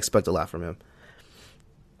expect a lot from him.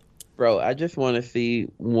 Bro, I just want to see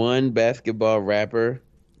one basketball rapper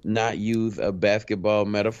not use a basketball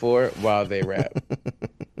metaphor while they rap.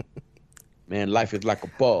 Man, life is like a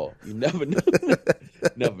ball. You never know.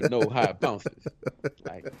 Never know how it bounces.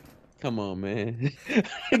 Like, come on, man.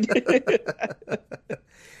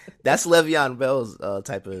 That's Le'Veon Bell's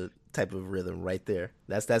type of rhythm right there.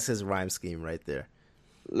 That's his rhyme scheme right there.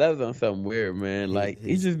 Lev's on something weird, man. Like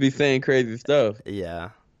he just be saying crazy stuff. Yeah,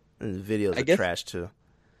 and the videos are trash too.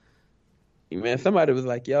 Man, somebody was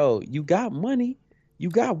like, "Yo, you got money, you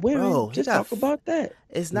got women. Bro, just talk about that."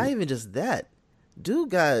 It's not even just that. Dude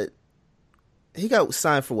got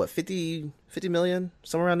signed for what, 50 million,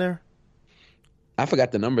 somewhere around there. I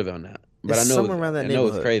forgot the numbers on that, but I know somewhere around that neighborhood.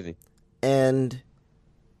 I know it's crazy. And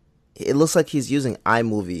it looks like he's using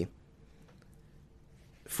iMovie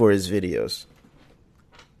for his videos.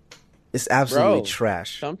 It's absolutely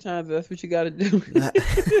trash. Sometimes that's what you got to do.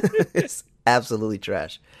 It's absolutely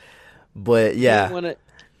trash. But yeah,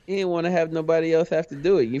 he didn't want to have nobody else have to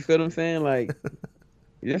do it. You feel what I'm saying? Like,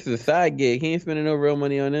 this is a side gig. He ain't spending no real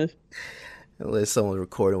money on this. Unless someone's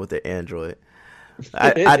recording with their Android.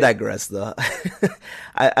 I digress, though.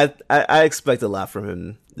 I expect a lot from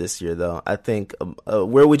him this year, though. I think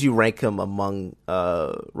where would you rank him among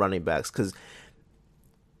running backs? Because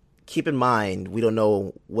keep in mind, we don't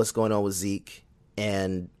know what's going on with Zeke,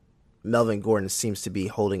 and Melvin Gordon seems to be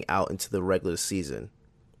holding out into the regular season.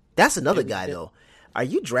 That's another guy, though. Are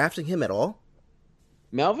you drafting him at all?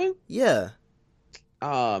 Melvin? Yeah.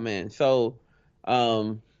 Oh, man. So,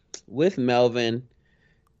 with Melvin,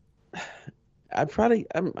 I'm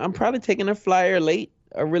probably taking a flyer late,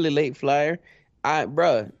 a really late flyer.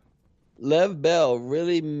 Lev Bell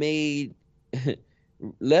really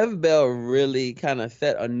kind of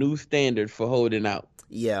set a new standard for holding out.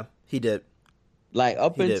 Yeah, he did. Like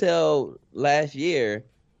until last year,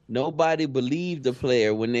 nobody believed the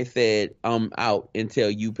player when they said, "I'm out until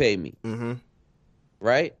you pay me." Mm-hmm.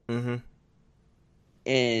 Right? Mm-hmm.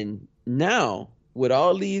 And now, with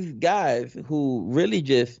all these guys who really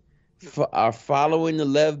just are following the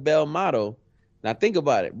Lev Bell model, now think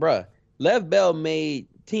about it, bruh. Lev Bell made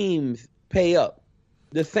teams pay up.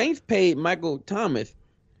 The Saints paid Michael Thomas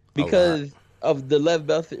because of the Lev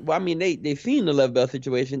Bell. Well, I mean, they seen the Lev Bell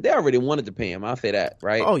situation. They already wanted to pay him. I'll say that,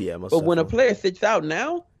 right? Oh yeah. But when a player sits out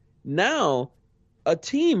now a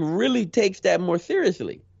team really takes that more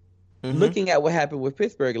seriously. Mm-hmm. Looking at what happened with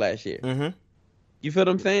Pittsburgh last year. Mm-hmm. You feel what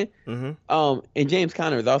I'm saying? Mm-hmm. And James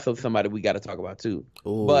Conner is also somebody we got to talk about too.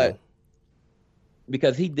 Ooh. But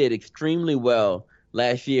because he did extremely well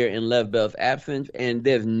last year in Lev Bell's absence, and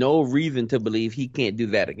there's no reason to believe he can't do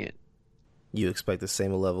that again. You expect the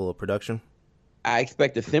same level of production? I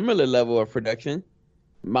expect a similar level of production.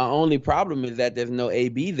 My only problem is that there's no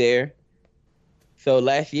AB there. So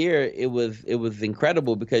last year it was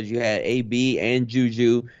incredible because you had AB and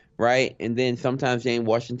Juju, right? And then sometimes James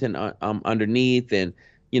Washington underneath, and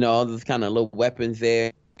all those kind of little weapons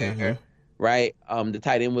there, right? The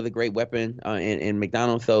tight end was a great weapon in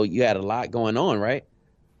McDonald. So you had a lot going on, right?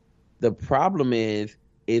 The problem is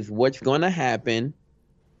what's going to happen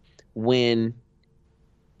when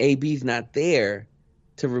AB's not there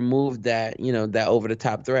to remove that, that over the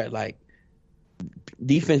top threat. Like,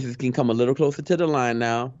 defenses can come a little closer to the line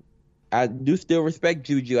now. I do still respect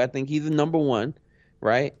Juju. I think he's the number one,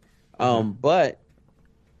 right? But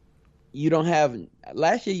you don't have.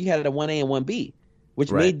 Last year you had a 1A and 1B,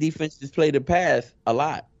 which made defenses play the pass a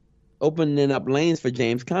lot, opening up lanes for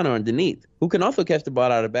James Conner underneath, who can also catch the ball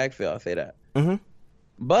out of the backfield. I'll say that. Mm-hmm.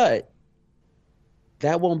 But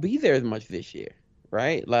that won't be there as much this year,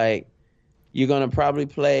 right? Like, you're gonna probably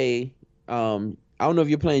play. I don't know if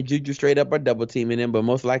you're playing Juju straight up or double teaming him, but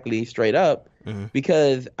most likely straight up,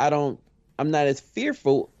 because I'm not as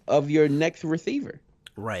fearful of your next receiver.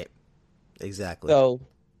 Right. Exactly. So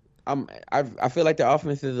I feel like the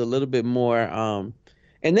offense is a little bit more,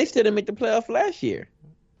 and they still didn't make the playoff last year.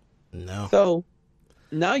 No. So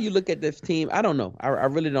now you look at this team. I don't know. I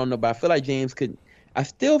really don't know, but I feel like James could. I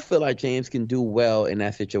still feel like James can do well in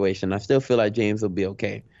that situation. I still feel like James will be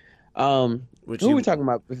okay. Who are we talking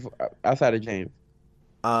about outside of James?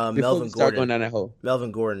 Melvin Start Gordon. going down that hole.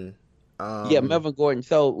 Melvin Gordon. Melvin Gordon.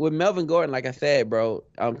 So with Melvin Gordon, like I said, bro,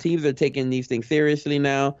 teams are taking these things seriously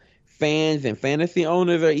now. Fans and fantasy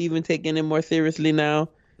owners are even taking it more seriously now.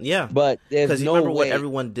 Yeah, but there's no way. Remember what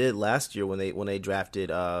everyone did last year when they drafted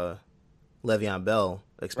Le'Veon Bell,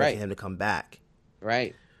 expecting him to come back.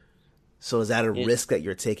 Right. So is that a risk that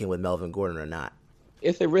you're taking with Melvin Gordon or not?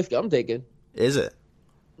 It's a risk I'm taking. Is it?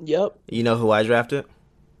 Yep. You know who I drafted?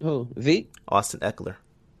 Who? Zeke? Austin Eckler.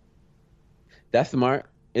 That's smart.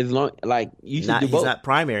 You should do both. He's not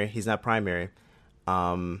primary.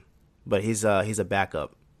 But he's a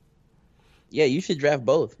backup. Yeah, you should draft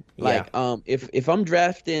both. If I'm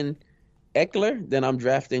drafting Eckler, then I'm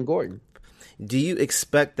drafting Gordon. Do you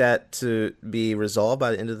expect that to be resolved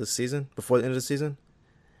by the end of the season? Before the end of the season?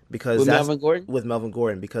 because with Melvin Gordon. With Melvin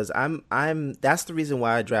Gordon, because I'm that's the reason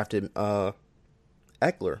why I drafted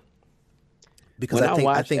Eckler, because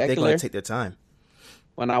I think they're going to take their time.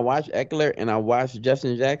 When I watch Eckler and I watch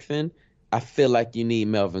Justin Jackson, I feel like you need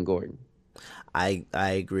Melvin Gordon. I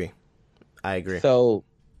agree. So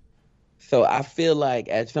I feel like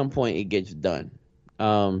at some point it gets done.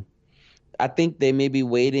 I think they may be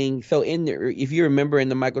waiting. So if you remember in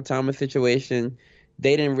the Michael Thomas situation,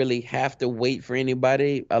 they didn't really have to wait for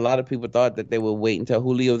anybody. A lot of people thought that they would wait until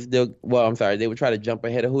Julio's still. Well, I'm sorry, they would try to jump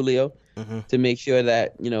ahead of Julio to make sure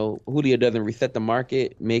that Julio doesn't reset the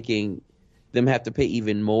market, making them have to pay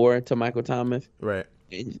even more to Michael Thomas. Right.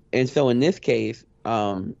 And so in this case,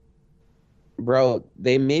 bro,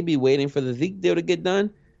 they may be waiting for the Zeke deal to get done,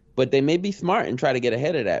 but they may be smart and try to get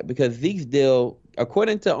ahead of that, because Zeke's deal,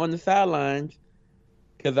 according to On the Sidelines,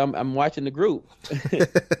 because I'm watching the group,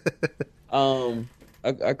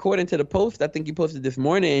 according to the post, I think you posted this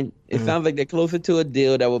morning, it sounds like they're closer to a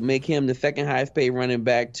deal that would make him the second highest paid running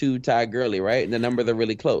back to Ty Gurley, right? And the numbers are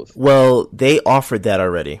really close. Well, they offered that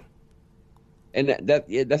already. And that's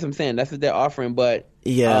what I'm saying. That's what they're offering, but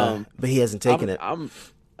but he hasn't taken it. I'm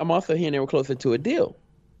also hearing they were closer to a deal.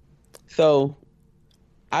 So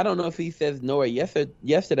I don't know if he says no or yes to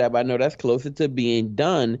that, but I know that's closer to being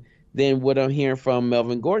done than what I'm hearing from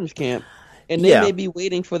Melvin Gordon's camp. And they may be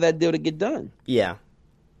waiting for that deal to get done. Yeah.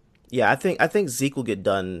 I think Zeke will get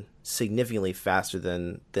done significantly faster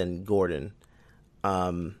than Gordon.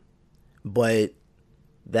 But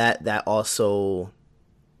that also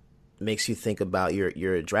makes you think about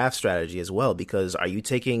your draft strategy as well, because are you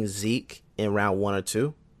taking Zeke in round 1 or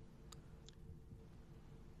 2?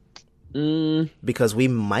 Because we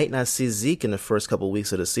might not see Zeke in the first couple of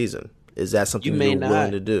weeks of the season. Is that something you're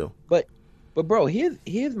willing to do? But bro,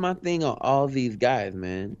 here's my thing on all these guys,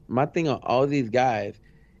 man. My thing on all these guys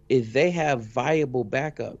is they have viable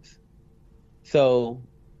backups. So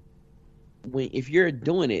if you're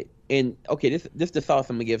doing it, and okay, this the sauce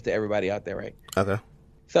I'm gonna give to everybody out there, right? Okay.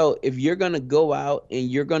 So if you're gonna go out and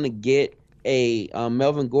you're gonna get a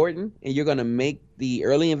Melvin Gordon and you're gonna make the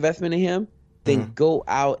early investment in him, then go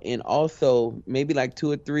out and also maybe like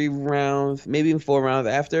 2 or 3 rounds, maybe even 4 rounds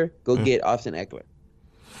after, go get Austin Eckler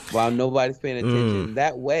while nobody's paying attention.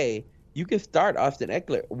 That way, you can start Austin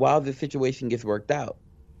Eckler while the situation gets worked out,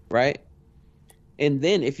 right? And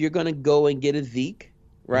then if you're going to go and get a Zeke,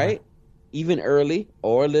 right, even early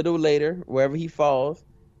or a little later, wherever he falls,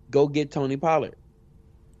 go get Tony Pollard.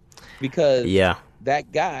 Because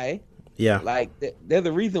that guy, like, there's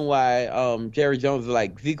a reason why Jerry Jones is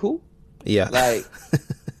like, Zeke who? Yeah. Like,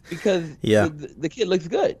 because the kid looks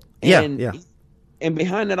good. And, and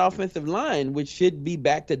behind that offensive line, which should be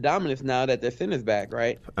back to dominance now that their center's back,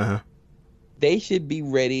 right? They should be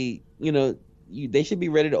ready, they should be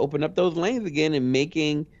ready to open up those lanes again and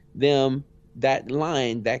making them that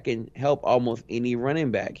line that can help almost any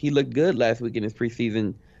running back. He looked good last week in his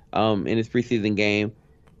preseason game.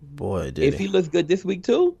 Boy, if he looks good this week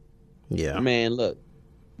too, man, look,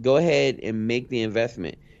 go ahead and make the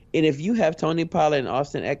investment. And if you have Tony Pollard and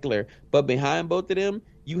Austin Eckler, but behind both of them,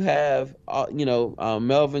 you have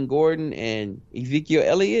Melvin Gordon and Ezekiel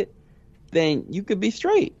Elliott, then you could be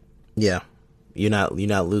straight. Yeah, you're not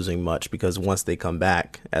losing much, because once they come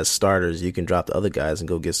back as starters, you can drop the other guys and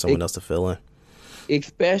go get someone else to fill in.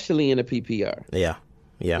 Especially in a PPR. Yeah.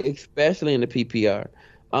 Especially in the PPR,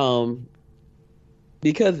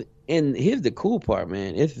 because and here's the cool part,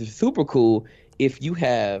 man. It's super cool if you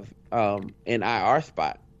have an IR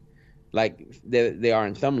spot. Like they are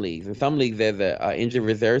in some leagues. In some leagues, there's a injured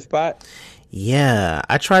reserve spot. Yeah,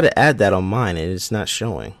 I try to add that on mine, and it's not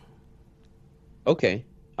showing. Okay.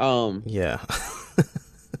 Yeah.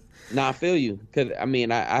 Nah, I feel you, because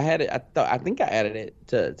I had it. I think I added it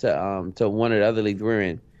to one of the other leagues we're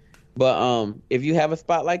in. But if you have a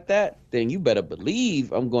spot like that, then you better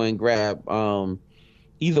believe I'm going to grab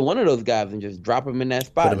either one of those guys and just drop them in that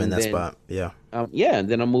spot. Put them in that spot. Yeah. And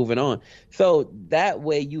then I'm moving on. So that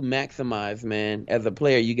way you maximize, man. As a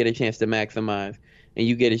player, you get a chance to maximize, and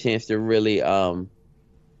you get a chance to really,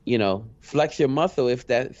 flex your muscle if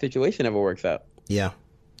that situation ever works out. Yeah.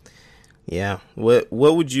 Yeah. What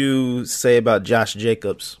would you say about Josh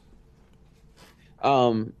Jacobs?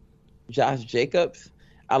 Josh Jacobs,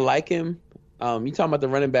 I like him. You talking about the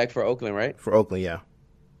running back for Oakland, right? For Oakland, yeah.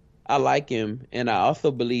 I like him, and I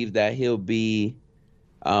also believe that he'll be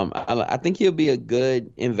I think he'll be a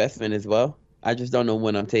good investment as well. I just don't know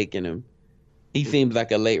when I'm taking him. He seems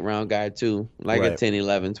like a late round guy too, like a 10,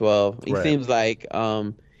 11, 12. He seems like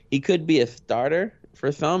he could be a starter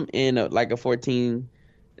for some in a 14-team,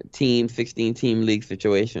 16-team league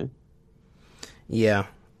situation. Yeah.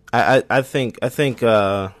 I think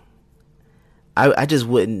I just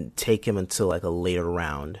wouldn't take him until like a later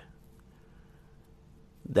round.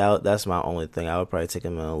 That's my only thing. I would probably take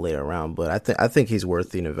him in a later round, but I think he's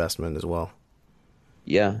worth the investment as well.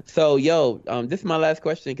 Yeah. So, this is my last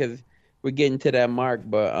question because we're getting to that mark.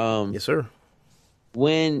 But yes, sir.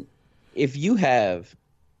 If you have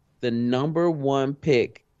the number one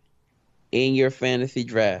pick in your fantasy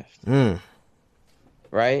draft,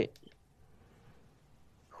 right?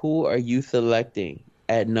 Who are you selecting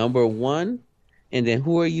at number one? And then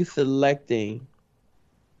who are you selecting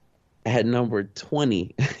at number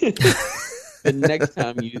 20 the next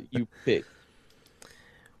time you pick?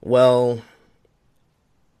 Well,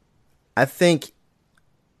 I think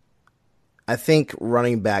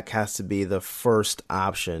running back has to be the first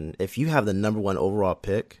option. If you have the number one overall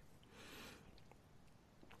pick,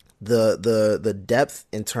 the depth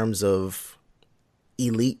in terms of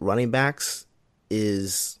elite running backs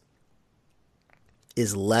is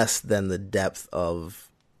less than the depth of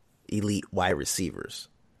elite wide receivers.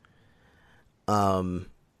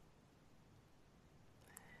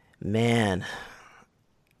 Man,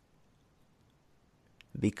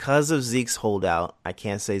 because of Zeke's holdout, I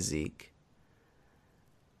can't say Zeke.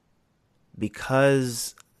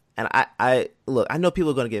 Because, and I look, I know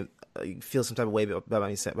people are going to feel some type of way about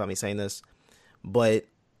me saying this, but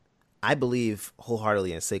I believe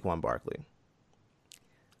wholeheartedly in Saquon Barkley.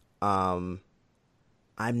 I'm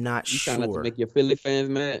not sure. You trying not to make your Philly fans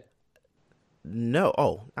mad? No.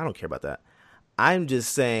 Oh, I don't care about that. I'm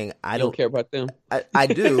just saying I don't care about them. I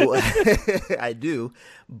do. I do,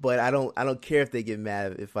 but I don't care if they get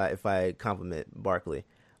mad if I compliment Barkley.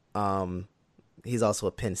 He's also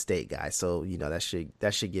a Penn State guy, so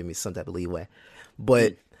that should give me some type of leeway.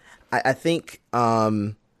 But I think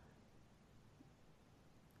Barkley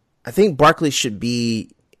should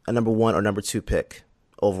be a number one or number two pick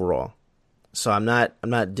overall. So I'm not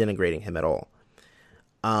denigrating him at all.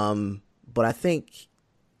 But I think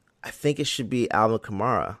it should be Alvin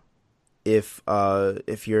Kamara if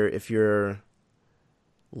you're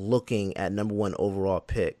looking at number one overall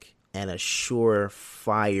pick and a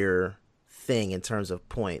surefire thing in terms of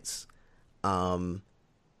points from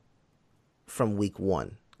week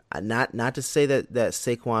one. Not to say that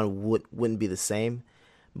Saquon wouldn't be the same,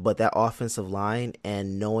 but that offensive line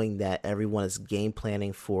and knowing that everyone is game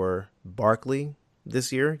planning for Barkley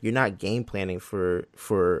this year, you're not game planning for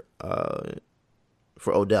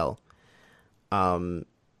Odell.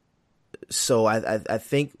 So I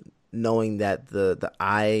think knowing that the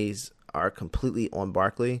eyes are completely on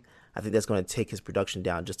Barkley, I think that's going to take his production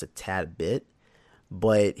down just a tad bit.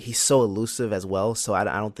 But he's so elusive as well, so I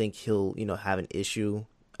don't think he'll have an issue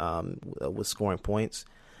with scoring points.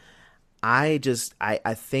 I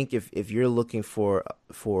think if you're looking for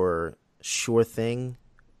sure thing,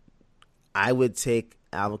 I would take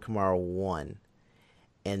Alvin Kamara 1,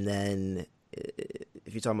 and then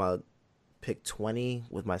if you're talking about pick 20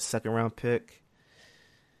 with my second round pick,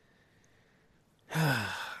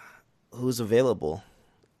 who's available?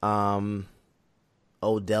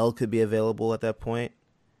 Odell could be available at that point.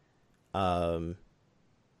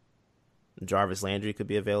 Jarvis Landry could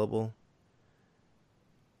be available.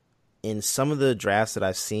 In some of the drafts that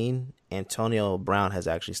I've seen, Antonio Brown has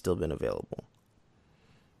actually still been available.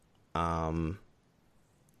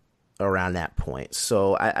 Around that point.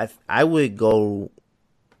 So I would go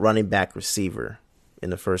running back receiver in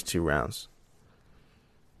the first two rounds.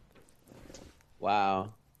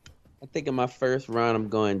 Wow. I think in my first round I'm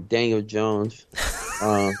going Daniel Jones.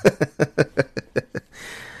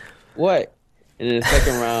 What? And in the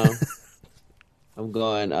second round I'm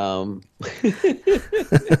going now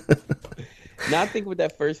I think with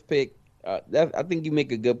that first pick, I think you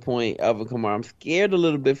make a good point, Alvin Kamara. I'm scared a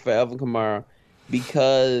little bit for Alvin Kamara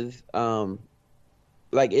because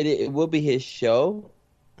it will be his show.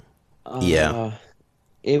 Yeah.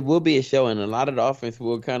 It will be a show, and a lot of the offense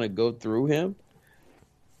will kind of go through him.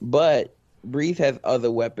 But Brees has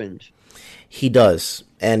other weapons. He does.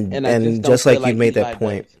 And just like you made that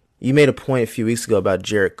point. You made a point a few weeks ago about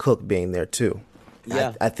Jared Cook being there too.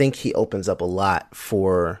 Yeah. I think he opens up a lot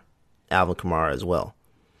for Alvin Kamara as well.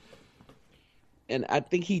 And I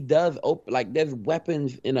think he does there's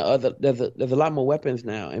weapons in the other. There's a lot more weapons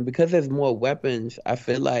now, and because there's more weapons, I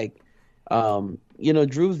feel like,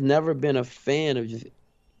 Drew's never been a fan of just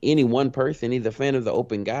any one person. He's a fan of the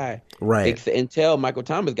open guy, right? Until Michael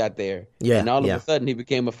Thomas got there, and all of a sudden he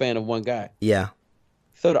became a fan of one guy. Yeah.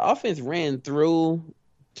 So the offense ran through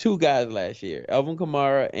two guys last year, Alvin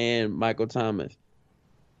Kamara and Michael Thomas.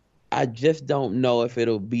 I just don't know if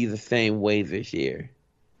it'll be the same way this year.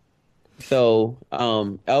 So,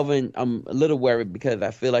 Alvin, I'm a little worried because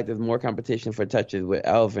I feel like there's more competition for touches with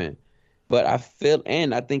Alvin But I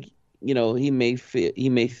think he may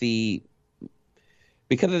see,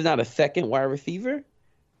 because it's not a second wide receiver,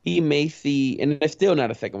 he may see, and there's still not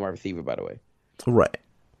a second wide receiver, by the way. Right.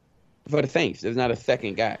 For the Saints, there's not a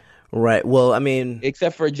second guy. Right. Well, I mean,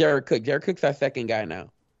 except for Jared Cook. Jared Cook's our second guy now.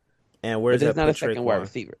 And where's that put Traquan? There's not a second wide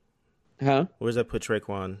receiver. Huh? Where's that put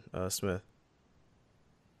Traquan Smith?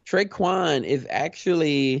 Traquan is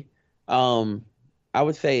actually, I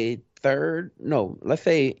would say third. No, let's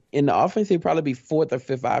say in the offense, he'd probably be fourth or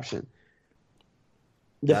fifth option.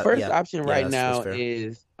 The first option right now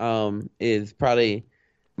is probably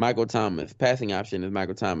Michael Thomas. Passing option is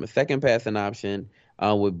Michael Thomas. Second passing option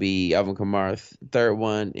would be Alvin Kamara.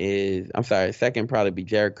 Second probably be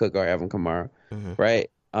Jared Cook or Alvin Kamara, right?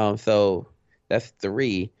 So that's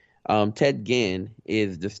three. Ted Ginn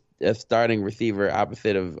is just a starting receiver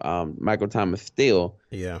opposite of Michael Thomas still.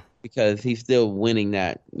 Yeah. Because he's still winning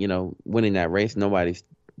that race. Nobody's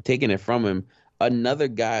taking it from him. Another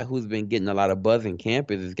guy who's been getting a lot of buzz in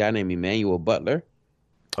camp is this guy named Emmanuel Butler.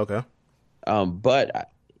 Okay.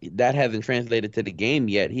 But that hasn't translated to the game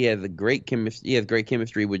yet. He has great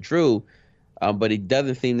chemistry with Drew, but he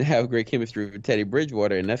doesn't seem to have great chemistry with Teddy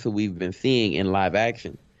Bridgewater, and that's what we've been seeing in live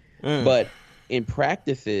action. But in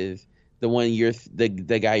practices,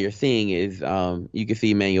 the guy you're seeing is you can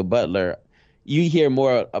see Emmanuel Butler. You hear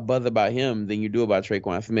more a buzz about him than you do about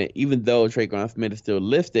Traquan Smith, even though Traquan Smith is still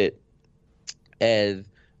listed as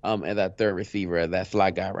that third receiver, as that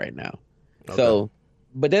slot guy right now. Okay. So,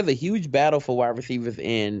 but there's a huge battle for wide receivers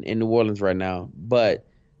in New Orleans right now. But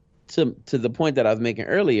to the point that I was making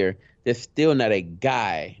earlier, there's still not a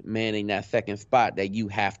guy manning that second spot that you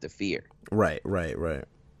have to fear. Right.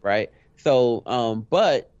 So,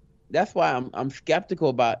 but that's why I'm skeptical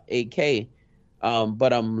about AK,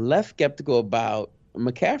 but I'm less skeptical about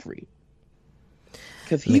McCaffrey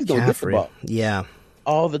because he's going to get the ball. Yeah.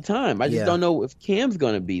 All the time. I just don't know if Cam's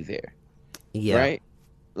going to be there. Yeah. Right?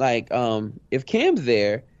 Like, if Cam's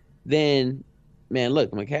there, then, man,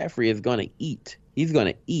 look, McCaffrey is going to eat. He's going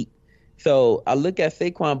to eat. So I look at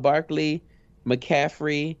Saquon Barkley,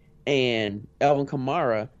 McCaffrey, and Alvin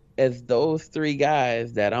Kamara as those three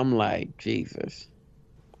guys that I'm like, Jesus.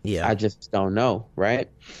 Yeah. I just don't know, right?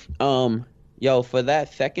 For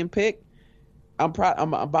that second pick,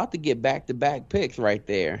 I'm about to get back-to-back picks right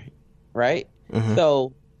there, right? Mm-hmm.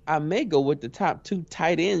 So I may go with the top two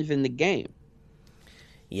tight ends in the game.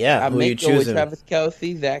 Yeah, I may go with Travis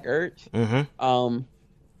Kelce, Zach Ertz. Mm-hmm.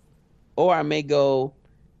 Or I may go,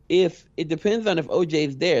 if it depends on if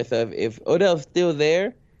OJ's there. So if Odell's still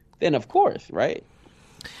there, then of course, right?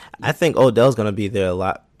 I think Odell's going to be there a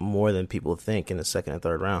lot more than people think in the second and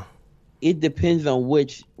third round. It depends on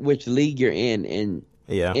which league you're in. And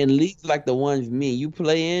in leagues like the ones you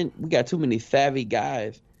play in, we got too many savvy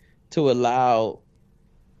guys to allow,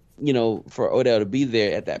 for Odell to be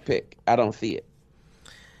there at that pick. I don't see it.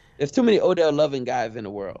 There's too many Odell-loving guys in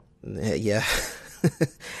the world. Yeah.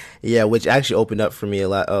 Yeah, which actually opened up for me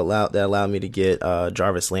that allowed me to get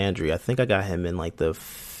Jarvis Landry. I think I got him in like the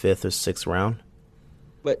 5th or 6th round.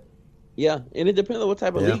 But yeah, and it depends on what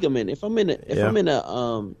type of league I'm in. If I'm in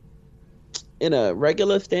a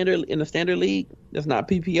regular standard league that's not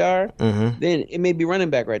PPR, then it may be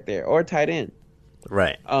running back right there or tight end.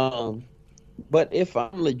 Right. But if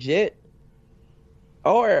I'm legit,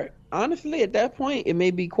 or honestly at that point, it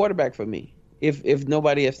may be quarterback for me. If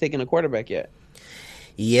nobody has taken a quarterback yet.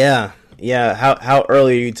 Yeah. How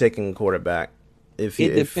early are you taking a quarterback? It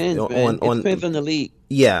depends, man. It depends on the league.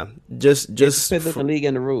 Yeah, just it depends on the league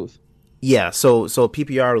and the rules. Yeah, so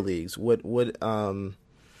PPR leagues, what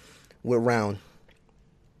round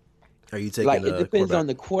are you taking? Like, it depends on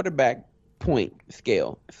the quarterback point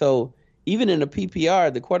scale. So even in a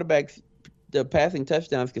PPR, the passing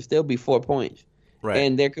touchdowns could still be 4 points, right?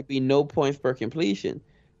 And there could be no points per completion.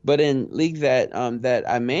 But in leagues that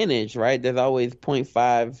I manage, right, there's always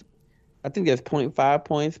 0.5. I think there's 0.5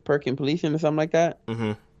 points per completion or something like that.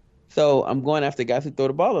 Mm-hmm. So I'm going after guys who throw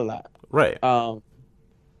the ball a lot. Right.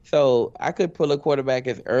 So I could pull a quarterback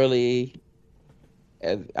as early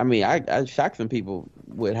as, I shock some people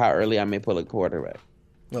with how early I may pull a quarterback.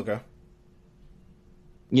 Okay.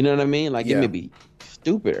 You know what I mean? Like, it may be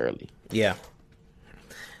stupid early. Yeah.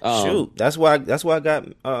 Shoot, that's why I got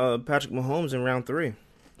Patrick Mahomes in round 3.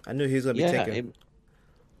 I knew he was gonna be taken.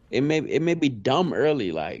 It may be dumb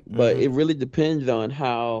early, but it really depends on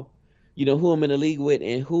how, who I'm in the league with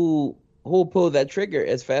and who'll pull that trigger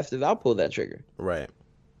as fast as I'll pull that trigger. Right.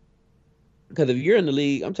 Because if you're in the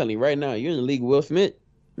league, I'm telling you right now, you're in the league with Will Smith,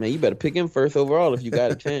 man, you better pick him first overall if you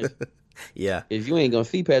got a chance. Yeah. If you ain't gonna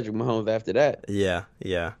see Patrick Mahomes after that. Yeah.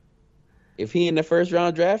 If he in the first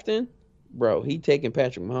round drafting, bro, he taking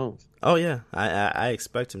Patrick Mahomes. Oh yeah, I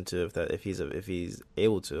expect him to if he's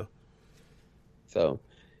able to. So,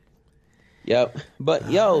 yep. But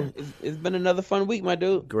yo, it's been another fun week, my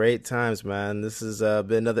dude. Great times, man. This has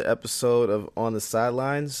been another episode of On the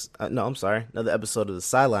Sidelines. No, I'm sorry, another episode of the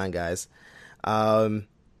Sideline Guys.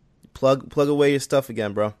 Plug away your stuff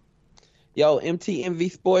again, bro. Yo, MTMV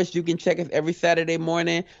Sports, you can check us every Saturday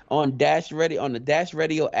morning on Dash Radio, on the Dash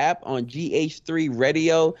Radio app, on GH3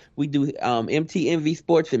 Radio. We do MTMV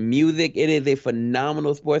Sports and Music. It is a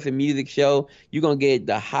phenomenal sports and music show. You're going to get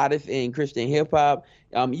the hottest in Christian hip-hop.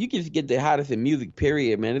 You can just get the hottest in music,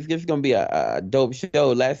 period, man. It's just going to be a dope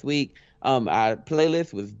show. Last week, our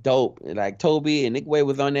playlist was dope. Like, Toby and Nick Way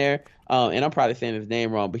was on there. And I'm probably saying his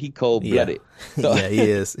name wrong, but he cold-blooded. Yeah, so, yeah, he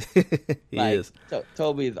is. He is.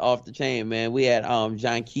 Toby is off the chain, man. We had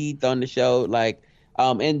John Keith on the show,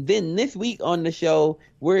 and then this week on the show,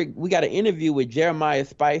 we got an interview with Jeremiah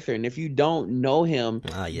Spicer, and if you don't know him,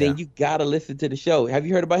 then you gotta listen to the show. Have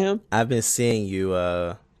you heard about him? I've been seeing you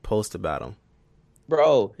post about him,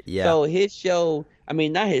 bro. Yeah. So his show, I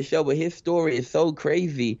mean, not his show, but his story is so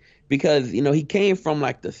crazy because he came from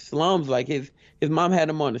like the slums, like his mom had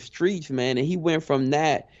him on the streets, man, and he went from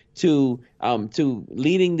that to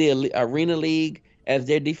leading the Arena League as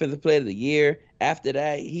their defensive player of the year. After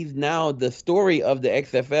that, he's now the story of the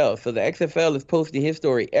XFL. So the XFL is posting his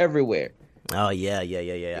story everywhere. Oh yeah.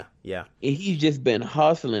 And he's just been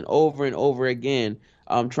hustling over and over again,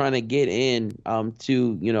 trying to get in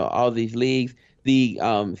to all these leagues. The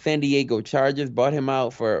San Diego Chargers bought him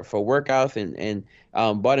out for workouts and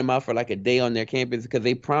bought him out for like a day on their campus because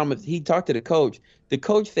they promised. He talked to the coach. The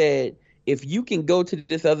coach said, if you can go to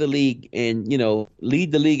this other league and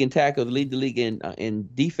lead the league in tackles, lead the league in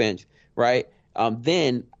defense, right?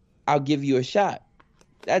 Then I'll give you a shot.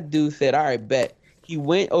 That dude said, all right, bet. He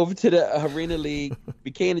went over to the Arena League,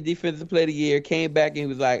 became the defensive player of the year, came back and he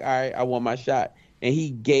was like, all right, I want my shot. And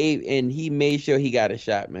he made sure he got a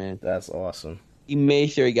shot, man. That's awesome. He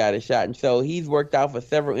made sure he got a shot. And so he's worked out for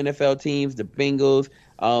several NFL teams, the Bengals.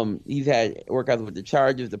 He's had workouts with the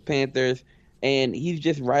Chargers, the Panthers. And he's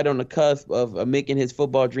just right on the cusp of making his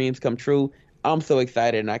football dreams come true. I'm so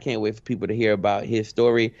excited, and I can't wait for people to hear about his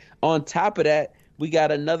story. On top of that, we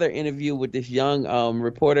got another interview with this young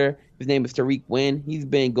reporter. His name is Tariq Wynn. He's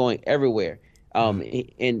been going everywhere.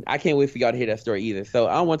 And I can't wait for y'all to hear that story either. So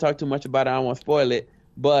I don't want to talk too much about it. I don't want to spoil it.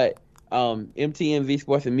 But MTMV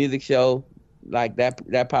Sports and Music Show, like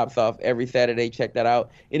that pops off every Saturday. Check that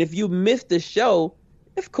out. And if you missed the show,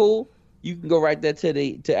 it's cool. You can go right there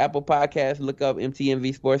to Apple Podcasts, look up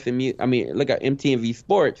MTMV Sports look up MTMV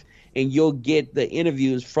Sports, and you'll get the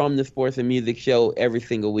interviews from the Sports and Music Show every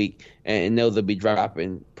single week, and those will be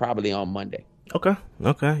dropping probably on Monday. Okay.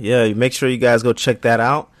 Yeah, make sure you guys go check that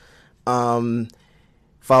out.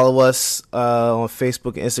 Follow us on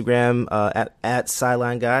Facebook and Instagram at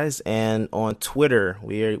Sideline Guys, and on Twitter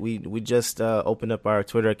we just opened up our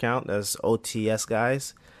Twitter account. That's OTS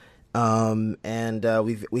Guys. And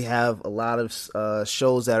we have a lot of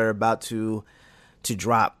shows that are about to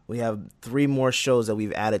drop. We have 3 more shows that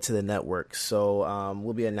we've added to the network, so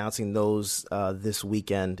we'll be announcing those this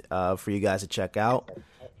weekend for you guys to check out.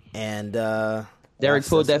 And Derek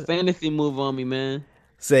pulled that fantasy move on me, man.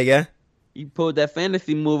 Say again? You pulled that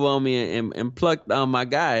fantasy move on me and plucked my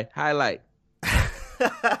guy Highlight.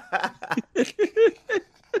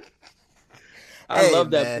 I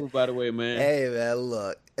love that move, by the way, man. Hey, man,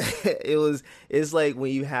 look. It's like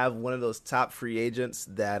when you have one of those top free agents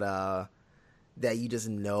that you just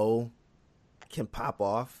know can pop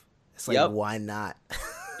off. It's like, why not?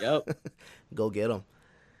 Yep. Go get him.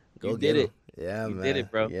 You did it. Yeah, you man. did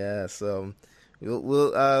it, bro. Yeah, so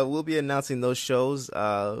we'll be announcing those shows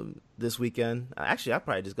this weekend. Actually, I'll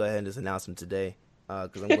probably just go ahead and just announce them today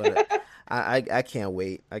because I'm gonna. I can't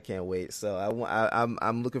wait. So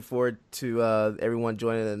I'm looking forward to everyone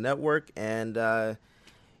joining the network and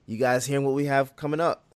you guys hearing what we have coming up.